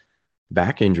how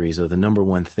back injuries are the number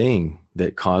one thing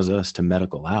that cause us to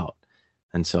medical out.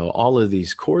 And so all of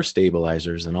these core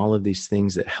stabilizers and all of these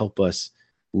things that help us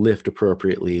lift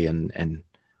appropriately and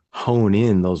hone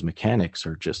in those mechanics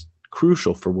are just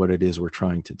crucial for what it is we're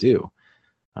trying to do.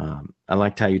 I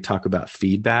liked how you talk about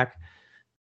feedback,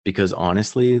 because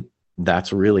honestly,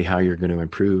 that's really how you're going to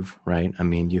improve, right? I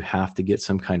mean, you have to get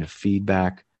some kind of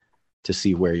feedback to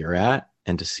see where you're at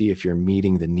and to see if you're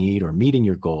meeting the need or meeting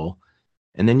your goal.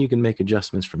 and then you can make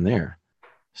adjustments from there.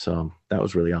 So that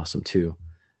was really awesome too.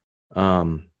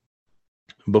 I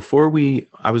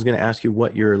was going to ask you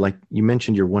what you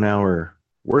mentioned your 1 hour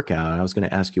workout. I was going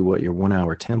to ask you what your 1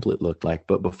 hour template looked like,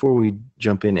 but before we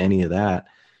jump in any of that,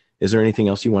 is there anything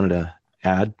else you wanted to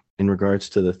add in regards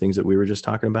to the things that we were just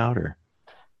talking about? Or?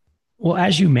 Well,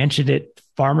 as you mentioned it,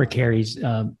 farmer carries,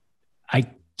 I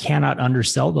cannot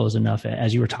undersell those enough,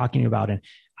 as you were talking about. And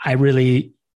I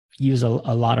really use a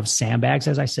lot of sandbags,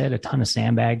 as I said, a ton of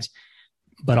sandbags,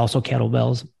 but also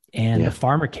kettlebells. And the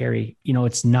farmer carry,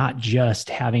 it's not just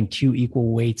having two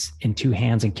equal weights in two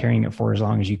hands and carrying it for as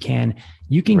long as you can.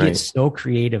 You can get so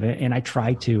creative. And I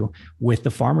try to with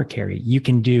the farmer carry. You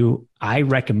can do, I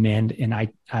recommend, and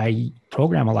I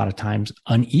program a lot of times,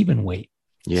 uneven weight.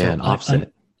 Yeah, so and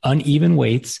offset. Uneven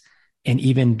weights and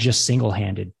even just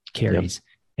single-handed carries. Yep.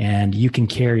 And you can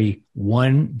carry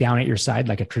one down at your side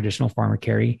like a traditional farmer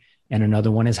carry, and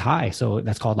another one is high. So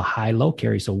that's called a high-low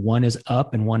carry. So one is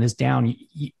up and one is down.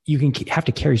 You can have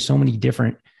to carry so many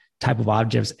different type of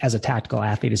objects as a tactical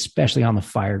athlete, especially on the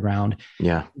fire ground.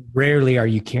 Yeah. Rarely are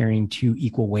you carrying two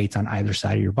equal weights on either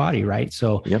side of your body, right?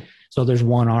 So, so there's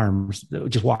one arm,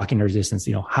 just walking resistance,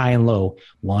 high and low,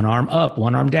 one arm up,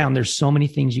 one arm down. There's so many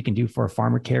things you can do for a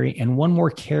farmer carry. And one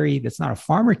more carry that's not a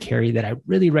farmer carry that I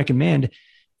really recommend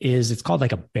is it's called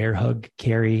like a bear hug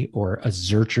carry or a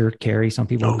Zercher carry. Some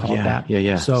people call it that.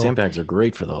 Yeah. So sandbags are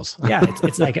great for those.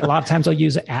 it's like a lot of times I'll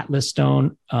use an Atlas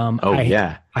stone.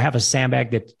 I have a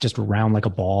sandbag that's just round like a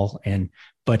ball.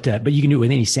 But you can do it with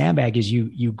any sandbag is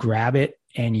you grab it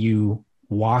and you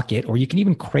walk it, or you can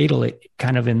even cradle it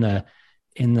kind of in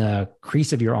the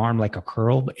crease of your arm, like a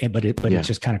curl, but it's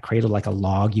just kind of cradled like a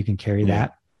log. You can carry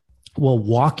that. Well,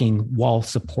 walking while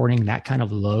supporting that kind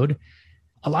of load,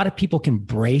 a lot of people can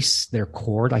brace their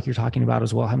core, like you're talking about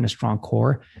as well, having a strong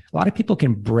core. A lot of people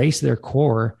can brace their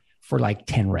core for like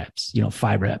 10 reps,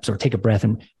 5 reps, or take a breath.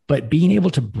 But being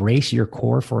able to brace your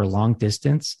core for a long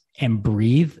distance and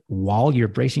breathe while you're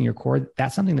bracing your core,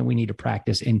 that's something that we need to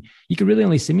practice. And you can really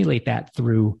only simulate that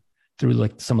through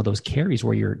like some of those carries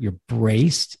where you're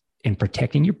braced and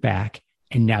protecting your back.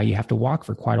 And now you have to walk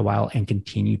for quite a while and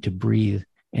continue to breathe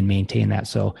and maintain that.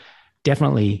 So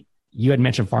definitely, you had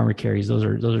mentioned farmer carries. Those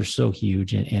are so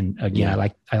huge. And again,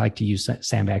 I like to use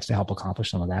sandbags to help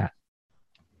accomplish some of that.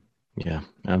 Yeah,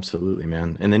 absolutely,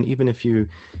 man. And then even if you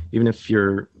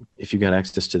got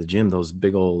access to the gym, those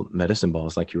big old medicine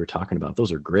balls, like you were talking about,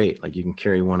 those are great. Like you can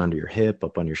carry one under your hip,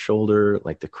 up on your shoulder,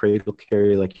 like the cradle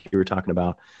carry, like you were talking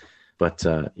about. But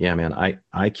man,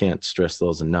 I can't stress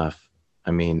those enough.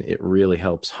 I mean, it really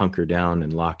helps hunker down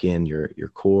and lock in your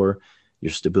core,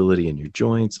 your stability in your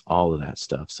joints, all of that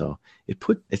stuff. So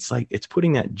it's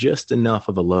putting that just enough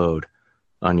of a load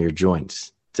on your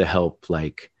joints to help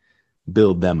like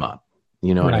build them up.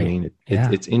 You know what I mean?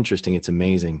 It's interesting. It's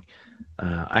amazing.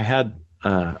 I had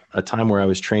a time where I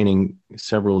was training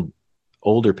several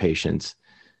older patients,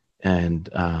 and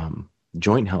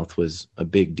joint health was a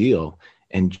big deal.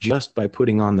 And just by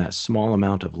putting on that small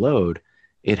amount of load,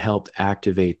 it helped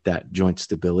activate that joint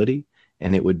stability,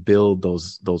 and it would build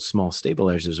those small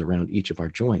stabilizers around each of our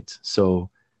joints. So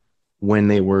when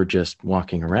they were just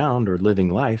walking around or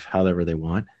living life however they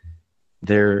want,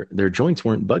 their joints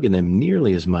weren't bugging them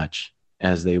nearly as much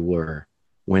as they were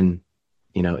when,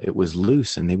 it was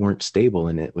loose and they weren't stable,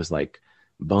 and it was like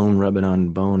bone rubbing on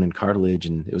bone and cartilage,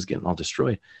 and it was getting all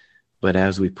destroyed. But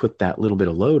as we put that little bit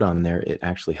of load on there, it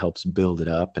actually helps build it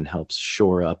up and helps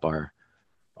shore up our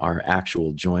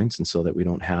actual joints, and so that we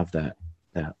don't have that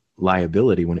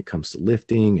liability when it comes to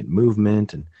lifting and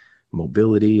movement and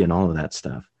mobility and all of that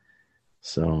stuff.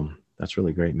 So that's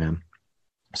really great, man.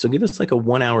 So give us like a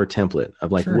 1 hour template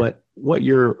of like what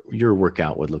your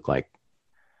workout would look like.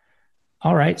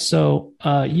 All right. So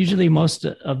usually most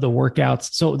of the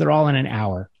workouts, so they're all in an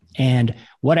hour. And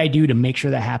what I do to make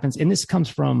sure that happens, and this comes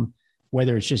from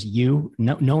whether it's just you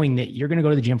knowing that you're going to go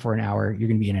to the gym for an hour, you're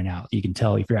going to be in and out. You can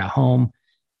tell if you're at home,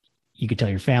 you could tell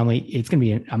your family,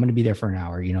 I'm going to be there for an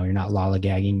hour. You're not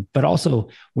lollygagging. But also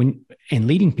when in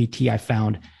leading PT, I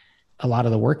found a lot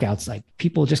of the workouts, like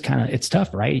people just it's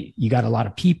tough, right? You got a lot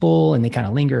of people and they kind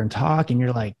of linger and talk, and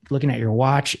you're like looking at your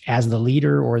watch as the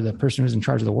leader or the person who's in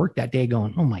charge of the work that day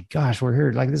going, oh my gosh, we're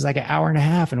here. Like this is like an hour and a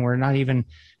half and we're not even,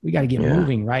 we got to get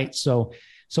moving. Right. So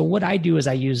what I do is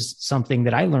I use something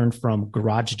that I learned from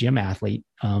Garage Gym Athlete.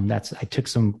 I took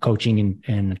some coaching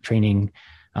and training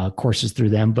courses through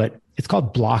them, but it's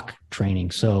called block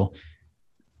training. So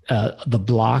the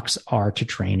blocks are to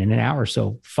train in an hour.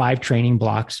 So 5 training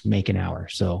blocks make an hour.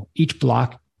 So each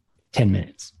block, 10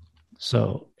 minutes.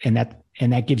 So, and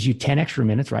that gives you 10 extra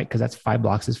minutes, right? Because that's 5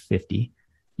 blocks is 50.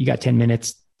 You got 10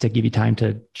 minutes to give you time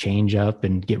to change up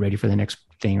and get ready for the next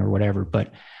thing or whatever.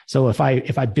 But so if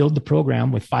I build the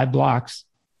program with 5 blocks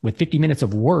with 50 minutes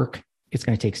of work, it's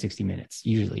going to take 60 minutes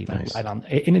usually. Nice. And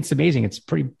it's amazing. It's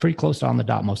pretty close to on the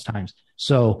dot most times.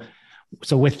 So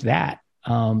with that,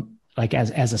 like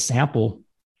as a sample,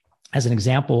 as an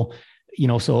example,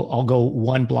 so I'll go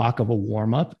 1 block of a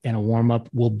warm up, and a warm up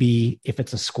will be, if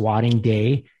it's a squatting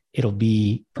day, it'll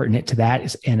be pertinent to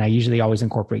that. And I usually always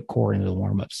incorporate core into the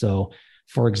warm up. So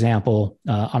for example,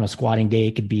 on a squatting day,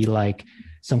 it could be like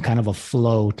some kind of a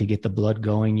flow to get the blood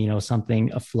going,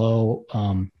 a flow,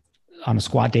 on a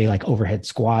squat day, like overhead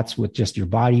squats with just your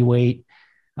body weight,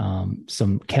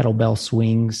 some kettlebell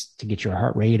swings to get your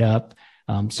heart rate up.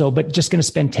 But just going to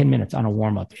spend 10 minutes on a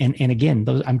warm up. And again,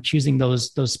 I'm choosing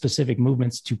those specific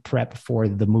movements to prep for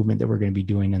the movement that we're going to be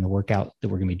doing in the workout that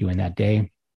we're going to be doing that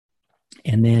day.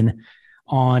 And then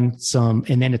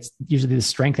it's usually the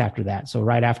strength after that. So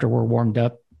right after we're warmed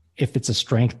up, if it's a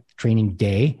strength training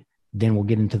day, then we'll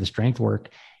get into the strength work.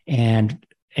 And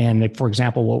for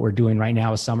example, what we're doing right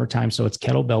now is summertime. So it's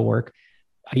kettlebell work.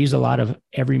 I use a lot of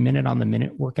every minute on the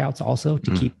minute workouts also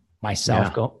to keep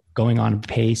myself going on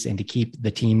pace and to keep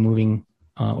the team moving,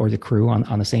 or the crew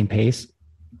on the same pace.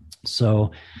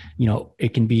 So,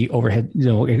 it can be overhead,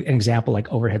 an example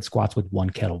like overhead squats with 1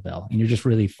 kettlebell, and you're just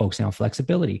really focusing on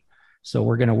flexibility. So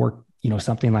we're going to work,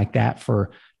 something like that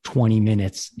for 20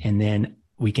 minutes. And then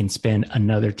we can spend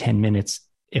another 10 minutes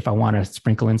if I want to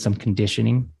sprinkle in some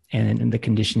conditioning, and the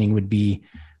conditioning would be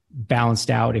balanced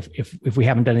out. If we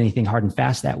haven't done anything hard and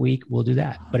fast that week, we'll do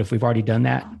that. But if we've already done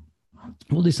that,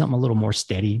 we'll do something a little more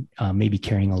steady, maybe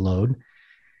carrying a load.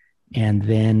 And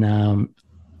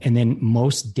then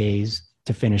most days,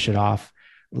 to finish it off,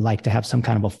 like to have some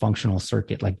kind of a functional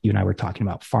circuit, like you and I were talking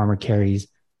about, farmer carries,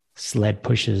 sled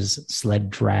pushes, sled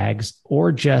drags,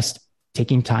 or just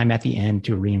taking time at the end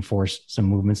to reinforce some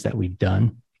movements that we've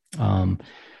done.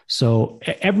 So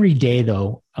every day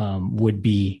though, would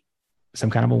be some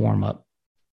kind of a warm up.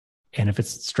 And if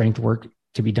it's strength work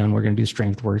to be done, we're going to do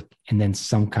strength work and then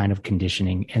some kind of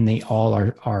conditioning. And they all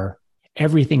are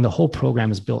everything. The whole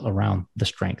program is built around the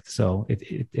strength. So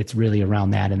it's really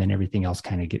around that. And then everything else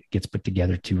kind of gets put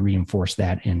together to reinforce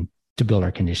that and to build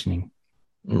our conditioning.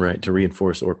 Right. To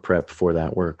reinforce or prep for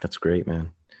that work. That's great,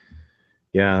 man.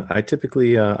 Yeah. I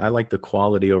typically, I like the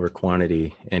quality over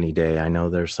quantity any day. I know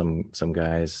there's some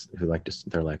guys who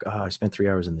they're like, oh, I spent 3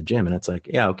 hours in the gym. And it's like,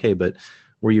 yeah, okay. But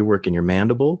were you working your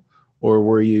mandible? Or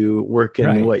were you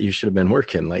working what you should have been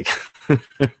working? Like,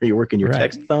 are you working your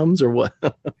text thumbs or what?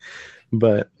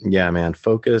 But yeah, man,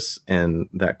 focus and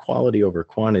that quality over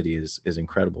quantity is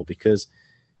incredible, because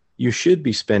you should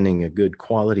be spending a good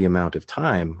quality amount of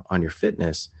time on your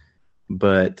fitness.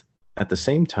 But at the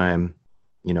same time,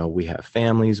 we have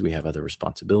families, we have other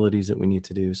responsibilities that we need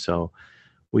to do. So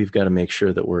we've got to make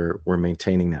sure that we're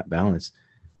maintaining that balance.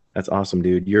 That's awesome,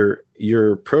 dude.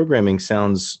 Your programming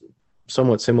sounds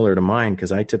somewhat similar to mine,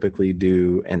 because I typically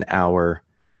do an hour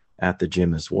at the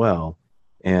gym as well.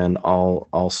 And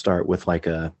I'll start with like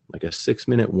a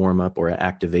 6-minute warm up or an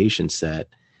activation set.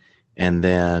 And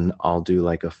then I'll do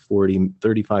like a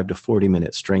 35 to 40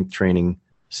 minute strength training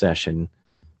session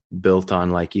built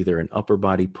on like either an upper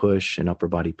body push, an upper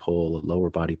body pull, a lower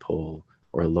body pull,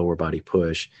 or a lower body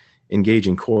push,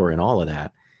 engaging core and all of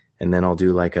that. And then I'll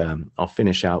do I'll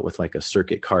finish out with like a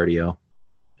circuit cardio.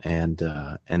 And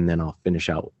then I'll finish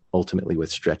out ultimately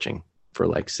with stretching for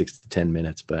like 6 to 10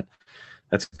 minutes. But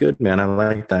that's good, man. I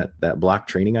like that block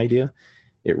training idea.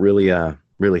 It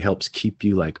really helps keep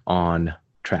you like on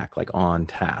track, like on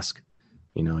task.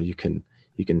 You can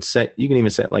even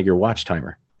set like your watch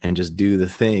timer and just do the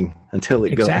thing until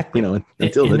it goes,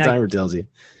 until the timer tells you.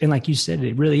 And like you said,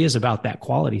 it really is about that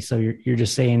quality. So you're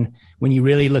just saying, when you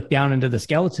really look down into the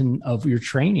skeleton of your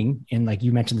training, and like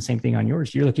you mentioned the same thing on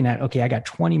yours, you're looking at, okay, I got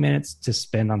 20 minutes to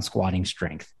spend on squatting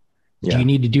strength. Yeah. Do you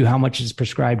need to do how much is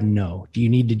prescribed? No. Do you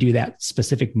need to do that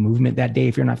specific movement that day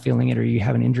if you're not feeling it or you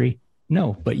have an injury?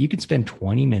 No, but you could spend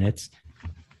 20 minutes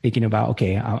thinking about,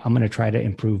 okay, I'm going to try to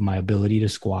improve my ability to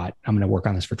squat. I'm going to work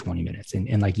on this for 20 minutes.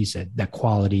 And like you said, that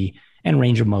quality and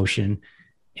range of motion.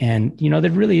 And,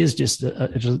 there really is just,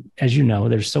 as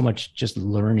there's so much just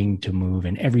learning to move,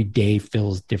 and every day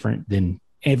feels different than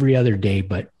every other day.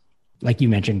 But like you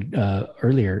mentioned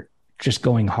earlier, just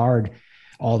going hard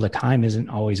all the time isn't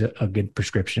always a good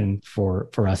prescription for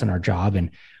us and our job.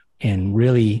 And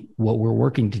really what we're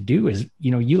working to do is,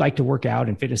 you like to work out,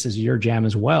 and fitness is your jam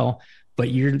as well, but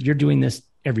you're doing this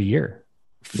every year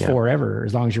forever,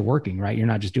 as long as you're working, right? You're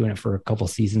not just doing it for a couple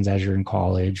of seasons as you're in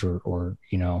college or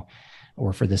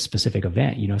for this specific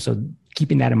event, so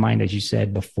keeping that in mind, as you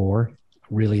said before,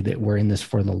 really that we're in this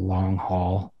for the long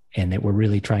haul, and that we're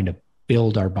really trying to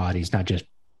build our bodies, not just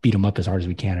beat them up as hard as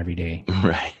we can every day.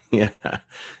 Right. Yeah.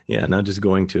 Yeah. Not just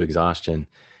going to exhaustion.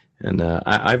 And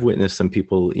I've witnessed some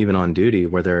people even on duty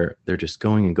where they're just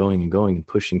going and going and going and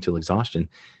pushing till exhaustion.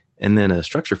 And then a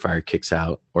structure fire kicks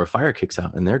out or a fire kicks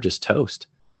out and they're just toast,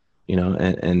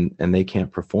 and they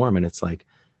can't perform. And it's like,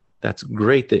 that's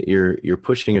great that you're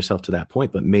pushing yourself to that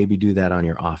point, but maybe do that on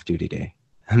your off duty day.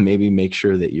 And maybe make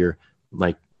sure that you're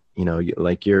like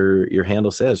your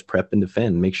handle says, prep and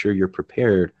defend, make sure you're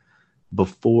prepared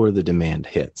before the demand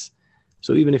hits.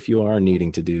 So even if you are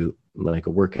needing to do like a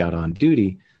workout on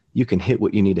duty, you can hit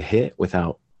what you need to hit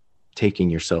without taking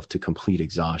yourself to complete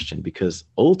exhaustion, because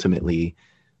ultimately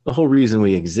the whole reason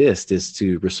we exist is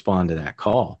to respond to that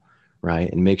call,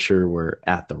 right? And make sure we're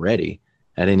at the ready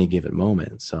at any given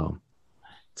moment. So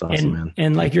it's awesome, man.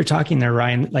 And like you're talking there,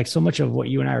 Ryan, like so much of what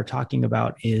you and I are talking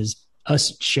about is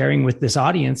us sharing with this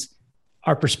audience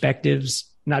our perspectives,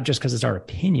 not just because it's our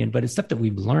opinion, but it's stuff that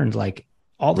we've learned, like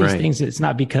all these things. It's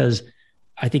not because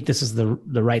I think this is the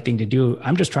right thing to do.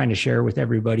 I'm just trying to share with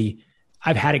everybody.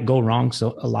 I've had it go wrong.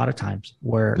 So a lot of times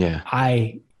where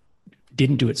I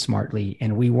didn't do it smartly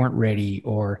and we weren't ready,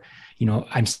 or,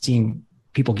 I'm seeing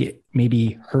people get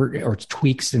maybe hurt or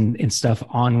tweaks and stuff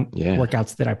on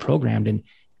workouts that I programmed. And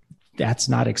that's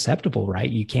not acceptable, right?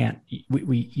 You can't,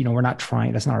 we're not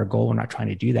trying, that's not our goal. We're not trying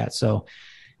to do that. So,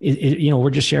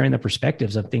 we're just sharing the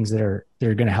perspectives of things that are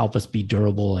going to help us be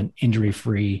durable and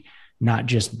injury-free, not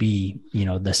just be,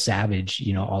 the savage,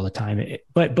 all the time.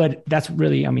 But that's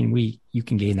really, you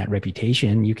can gain that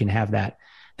reputation. You can have that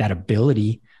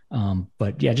ability.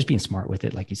 But yeah, just being smart with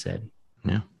it, like you said.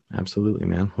 Yeah, absolutely,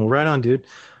 man. Well, right on, dude.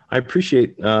 I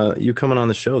appreciate you coming on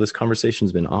the show. This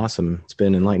conversation's been awesome. It's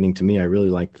been enlightening to me. I really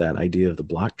liked that idea of the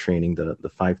block training,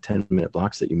 the 5-10 minute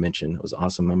blocks that you mentioned. It was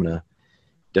awesome. I'm going to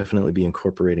definitely be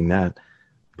incorporating that.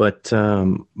 But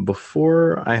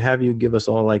before I have you give us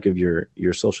all like of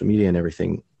your social media and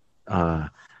everything,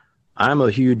 I'm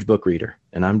a huge book reader,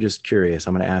 and I'm just curious.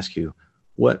 I'm going to ask you,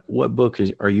 what book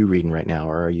are you reading right now,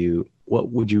 or what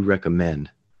would you recommend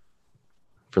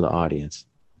for the audience?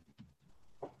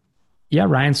 Yeah,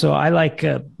 Ryan. So I like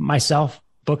myself,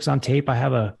 books on tape. I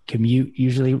have a commute.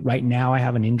 Usually right now I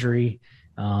have an injury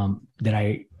that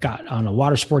I got on a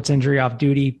water sports injury off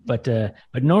duty, but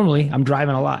normally I'm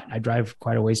driving a lot. I drive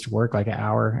quite a ways to work, like an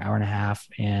hour and a half.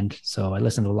 And so I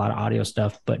listen to a lot of audio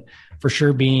stuff, but for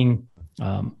sure being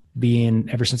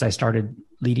ever since I started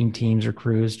leading teams or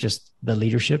crews, just the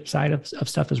leadership side of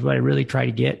stuff is what I really try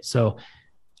to get. So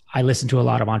I listen to a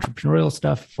lot of entrepreneurial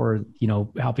stuff for,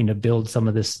 helping to build some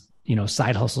of this,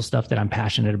 side hustle stuff that I'm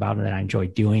passionate about and that I enjoy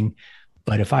doing.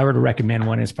 But if I were to recommend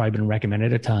one, it's probably been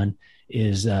recommended a ton,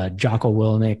 is Jocko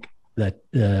Willink,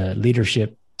 the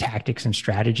leadership tactics and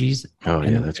strategies. Oh,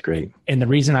 yeah, that's great. And the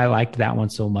reason I liked that one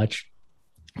so much,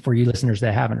 for you listeners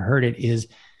that haven't heard it, is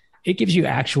it gives you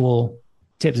actual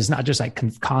tips. It's not just like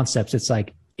concepts. It's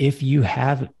like, if you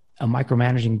have a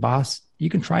micromanaging boss, you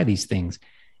can try these things.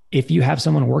 If you have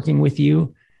someone working with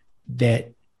you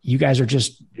that you guys are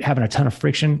just having a ton of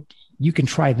friction, you can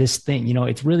try this thing.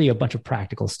 It's really a bunch of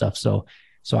practical stuff. So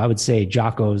I would say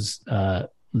Jocko's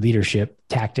leadership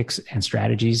tactics and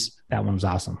strategies, that one's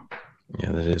awesome.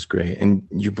 Yeah, that is great. And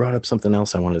you brought up something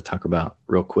else I wanted to talk about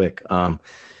real quick.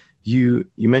 You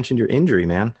mentioned your injury,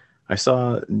 man. I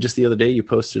saw just the other day you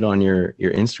posted on your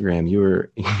Instagram, you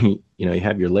were, you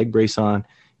have your leg brace on,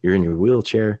 you're in your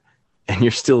wheelchair, and you're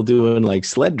still doing like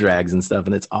sled drags and stuff.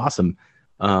 And it's awesome.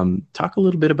 Talk a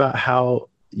little bit about how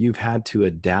you've had to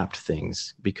adapt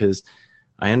things, because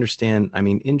I understand,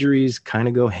 injuries kind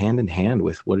of go hand in hand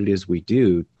with what it is we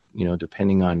do,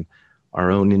 depending on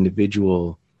our own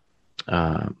individual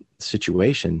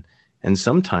situation. And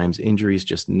sometimes injuries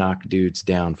just knock dudes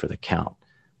down for the count,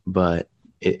 but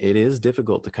it is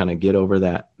difficult to kind of get over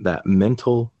that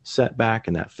mental setback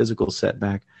and that physical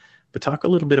setback. But talk a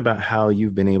little bit about how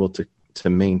you've been able to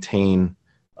maintain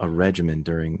a regimen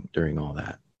during all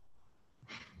that.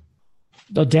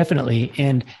 Oh, definitely.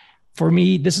 And for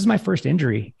me, this is my first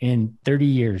injury in 30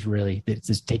 years, really, that's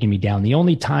just taking me down. The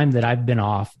only time that I've been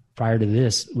off prior to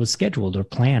this was scheduled or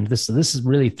planned. This has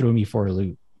really threw me for a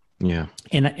loop. Yeah.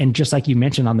 And just like you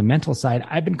mentioned on the mental side,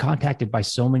 I've been contacted by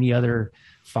so many other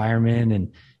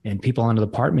firemen and people on the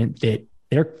department that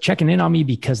they're checking in on me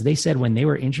because they said when they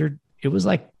were injured, it was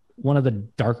like one of the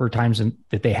darker times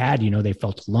that they had. They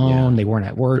felt alone. Yeah, they weren't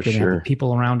at work. They didn't have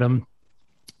people around them.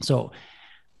 So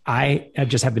I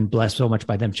just have been blessed so much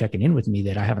by them checking in with me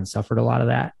that I haven't suffered a lot of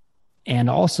that. And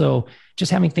also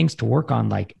just having things to work on.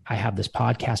 Like I have this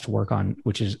podcast to work on,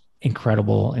 which is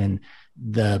incredible. And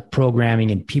the programming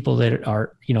and people that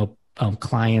are,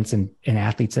 clients and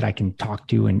athletes that I can talk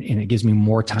to, and it gives me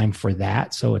more time for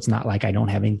that. So it's not like I don't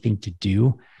have anything to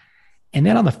do. And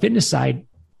then on the fitness side,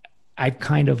 I've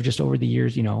kind of just over the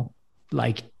years,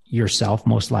 like yourself,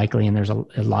 most likely, and there's a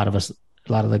lot of us,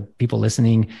 a lot of the people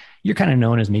listening, you're kind of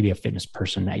known as maybe a fitness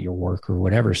person at your work or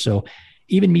whatever. So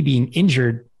even me being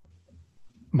injured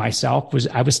myself,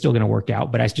 I was still going to work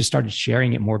out, but I just started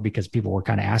sharing it more because people were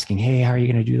kind of asking, hey, how are you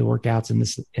going to do the workouts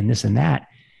and this and that?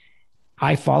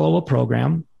 I follow a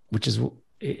program, which is,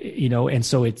 and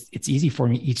so it's easy for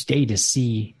me each day to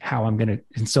see how I'm going to.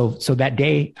 And so that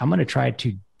day I'm going to try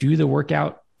to do the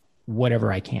workout,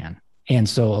 whatever I can. And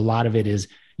so a lot of it is,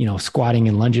 squatting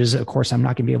and lunges. Of course, I'm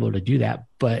not going to be able to do that,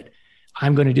 but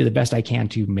I'm going to do the best I can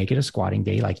to make it a squatting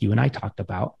day, like you and I talked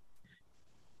about.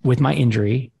 With my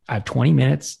injury, I have 20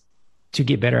 minutes to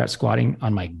get better at squatting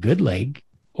on my good leg,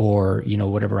 or,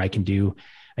 whatever I can do.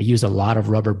 I use a lot of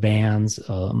rubber bands,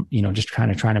 just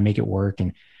trying to make it work.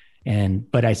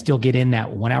 But I still get in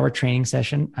that 1 hour training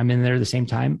session. I'm in there at the same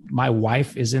time. My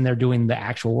wife is in there doing the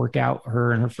actual workout.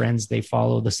 Her and her friends, they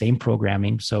follow the same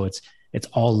programming. So it's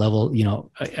all level,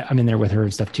 I'm in there with her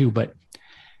and stuff too. But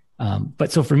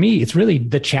so for me, it's really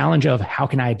the challenge of how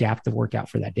can I adapt the workout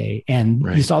for that day? And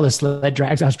You saw the sled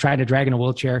drags. I was trying to drag in a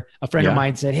wheelchair. A friend of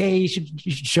mine said, hey, you should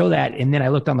show that. And then I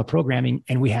looked on the programming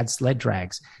and we had sled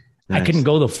drags. Nice. I couldn't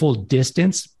go the full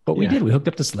distance, but we did. We hooked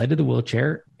up the sled to the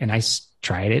wheelchair and I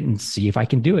tried it and see if I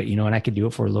can do it, and I could do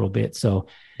it for a little bit. So,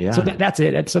 that's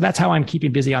it. So that's how I'm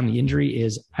keeping busy on the injury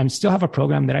is I still have a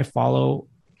program that I follow.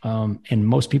 And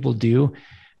most people do,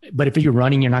 but if you're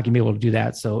running, you're not gonna be able to do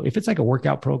that. So if it's like a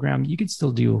workout program, you could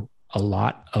still do a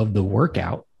lot of the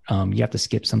workout. You have to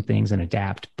skip some things and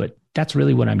adapt, but that's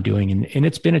really what I'm doing. And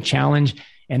it's been a challenge,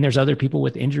 and there's other people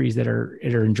with injuries that are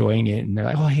enjoying it. And they're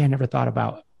like, oh, hey, I never thought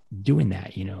about doing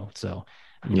that, so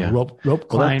rope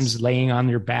climbs, laying on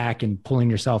your back and pulling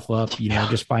yourself up,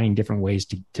 just finding different ways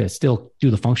to still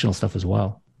do the functional stuff as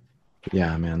well.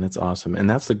 Yeah, man, that's awesome. And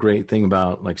that's the great thing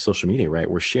about like social media, right?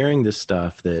 We're sharing this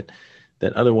stuff that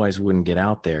otherwise wouldn't get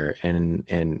out there. And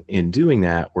in doing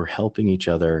that, we're helping each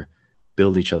other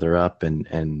build each other up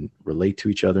and relate to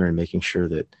each other and making sure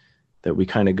that we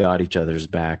kind of got each other's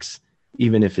backs,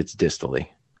 even if it's distally.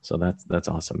 So that's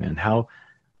awesome, man. How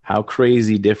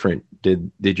crazy different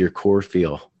did your core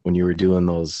feel when you were doing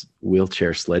those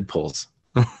wheelchair sled pulls?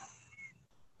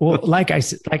 Well, like I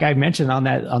mentioned on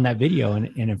that video,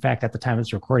 and in fact, at the time of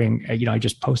this recording, I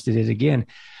just posted it again,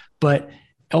 but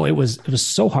it was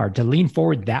so hard to lean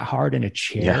forward that hard in a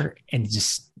chair and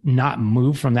just not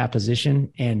move from that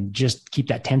position and just keep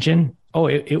that tension.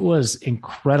 It was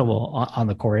incredible on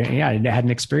the core. And I hadn't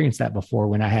experienced that before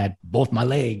when I had both my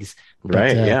legs.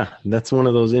 Right. That's one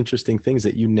of those interesting things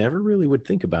that you never really would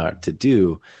think about to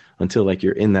do until like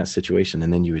you're in that situation,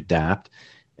 and then you adapt.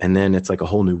 And then it's like a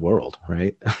whole new world,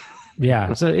 right?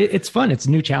 Yeah. So it's fun. It's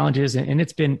new challenges, and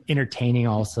it's been entertaining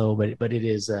also, but it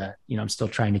is, I'm still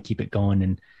trying to keep it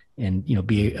going and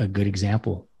be a good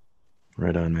example.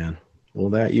 Right on, man.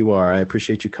 Well, that you are. I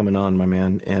appreciate you coming on, my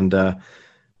man. And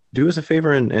do us a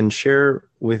favor and share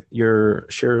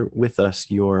with us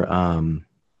your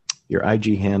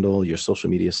IG handle, your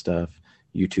social media stuff,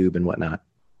 YouTube and whatnot.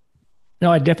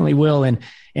 No, I definitely will. And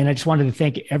I just wanted to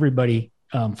thank everybody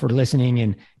for listening.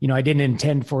 And, I didn't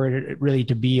intend for it really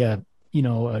to be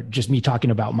just me talking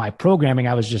about my programming.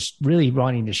 I was just really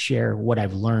wanting to share what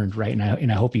I've learned. Right.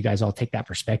 And I hope you guys all take that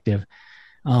perspective.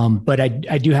 But I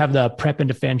do have the Prep and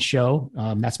Defend show.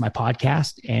 That's my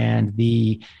podcast, and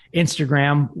the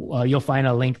Instagram. You'll find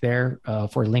a link there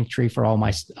for a link tree for all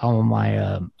my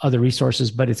other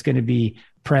resources, but it's going to be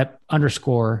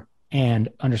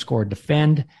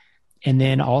prep_and_defend. And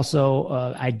then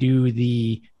also I do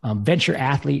the Venture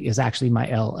Athlete is actually my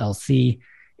LLC.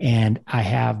 And I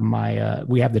have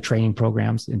we have the training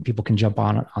programs, and people can jump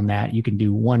on that. You can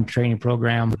do one training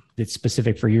program that's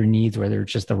specific for your needs, whether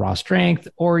it's just the raw strength,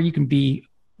 or you can be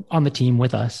on the team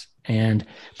with us.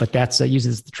 But that's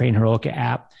uses the Train Heroica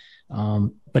app.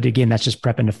 But again, that's just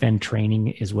Prep and Defend training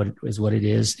is what it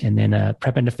is. And then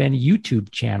Prep and Defend YouTube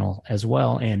channel as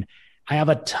well. And I have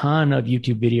a ton of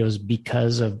YouTube videos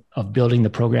because of building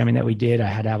the programming that we did. I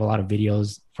had to have a lot of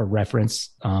videos for reference.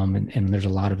 And there's a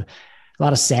lot of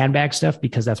sandbag stuff,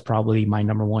 because that's probably my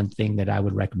number one thing that I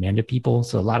would recommend to people.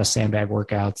 So a lot of sandbag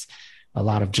workouts, a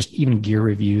lot of just even gear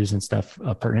reviews and stuff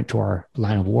pertinent to our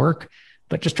line of work,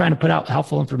 but just trying to put out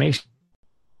helpful information.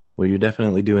 Well, you're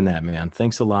definitely doing that, man.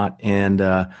 Thanks a lot. And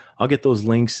I'll get those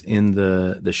links in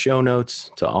the show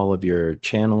notes to all of your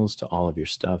channels, to all of your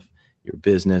stuff, your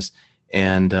business.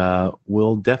 And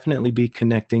we'll definitely be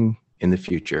connecting in the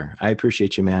future. I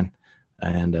appreciate you, man.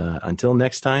 And until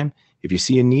next time, If you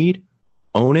see a need,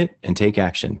 own it and take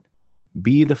action.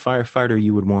 Be the firefighter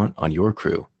you would want on your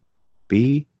crew.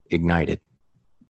 Be ignited.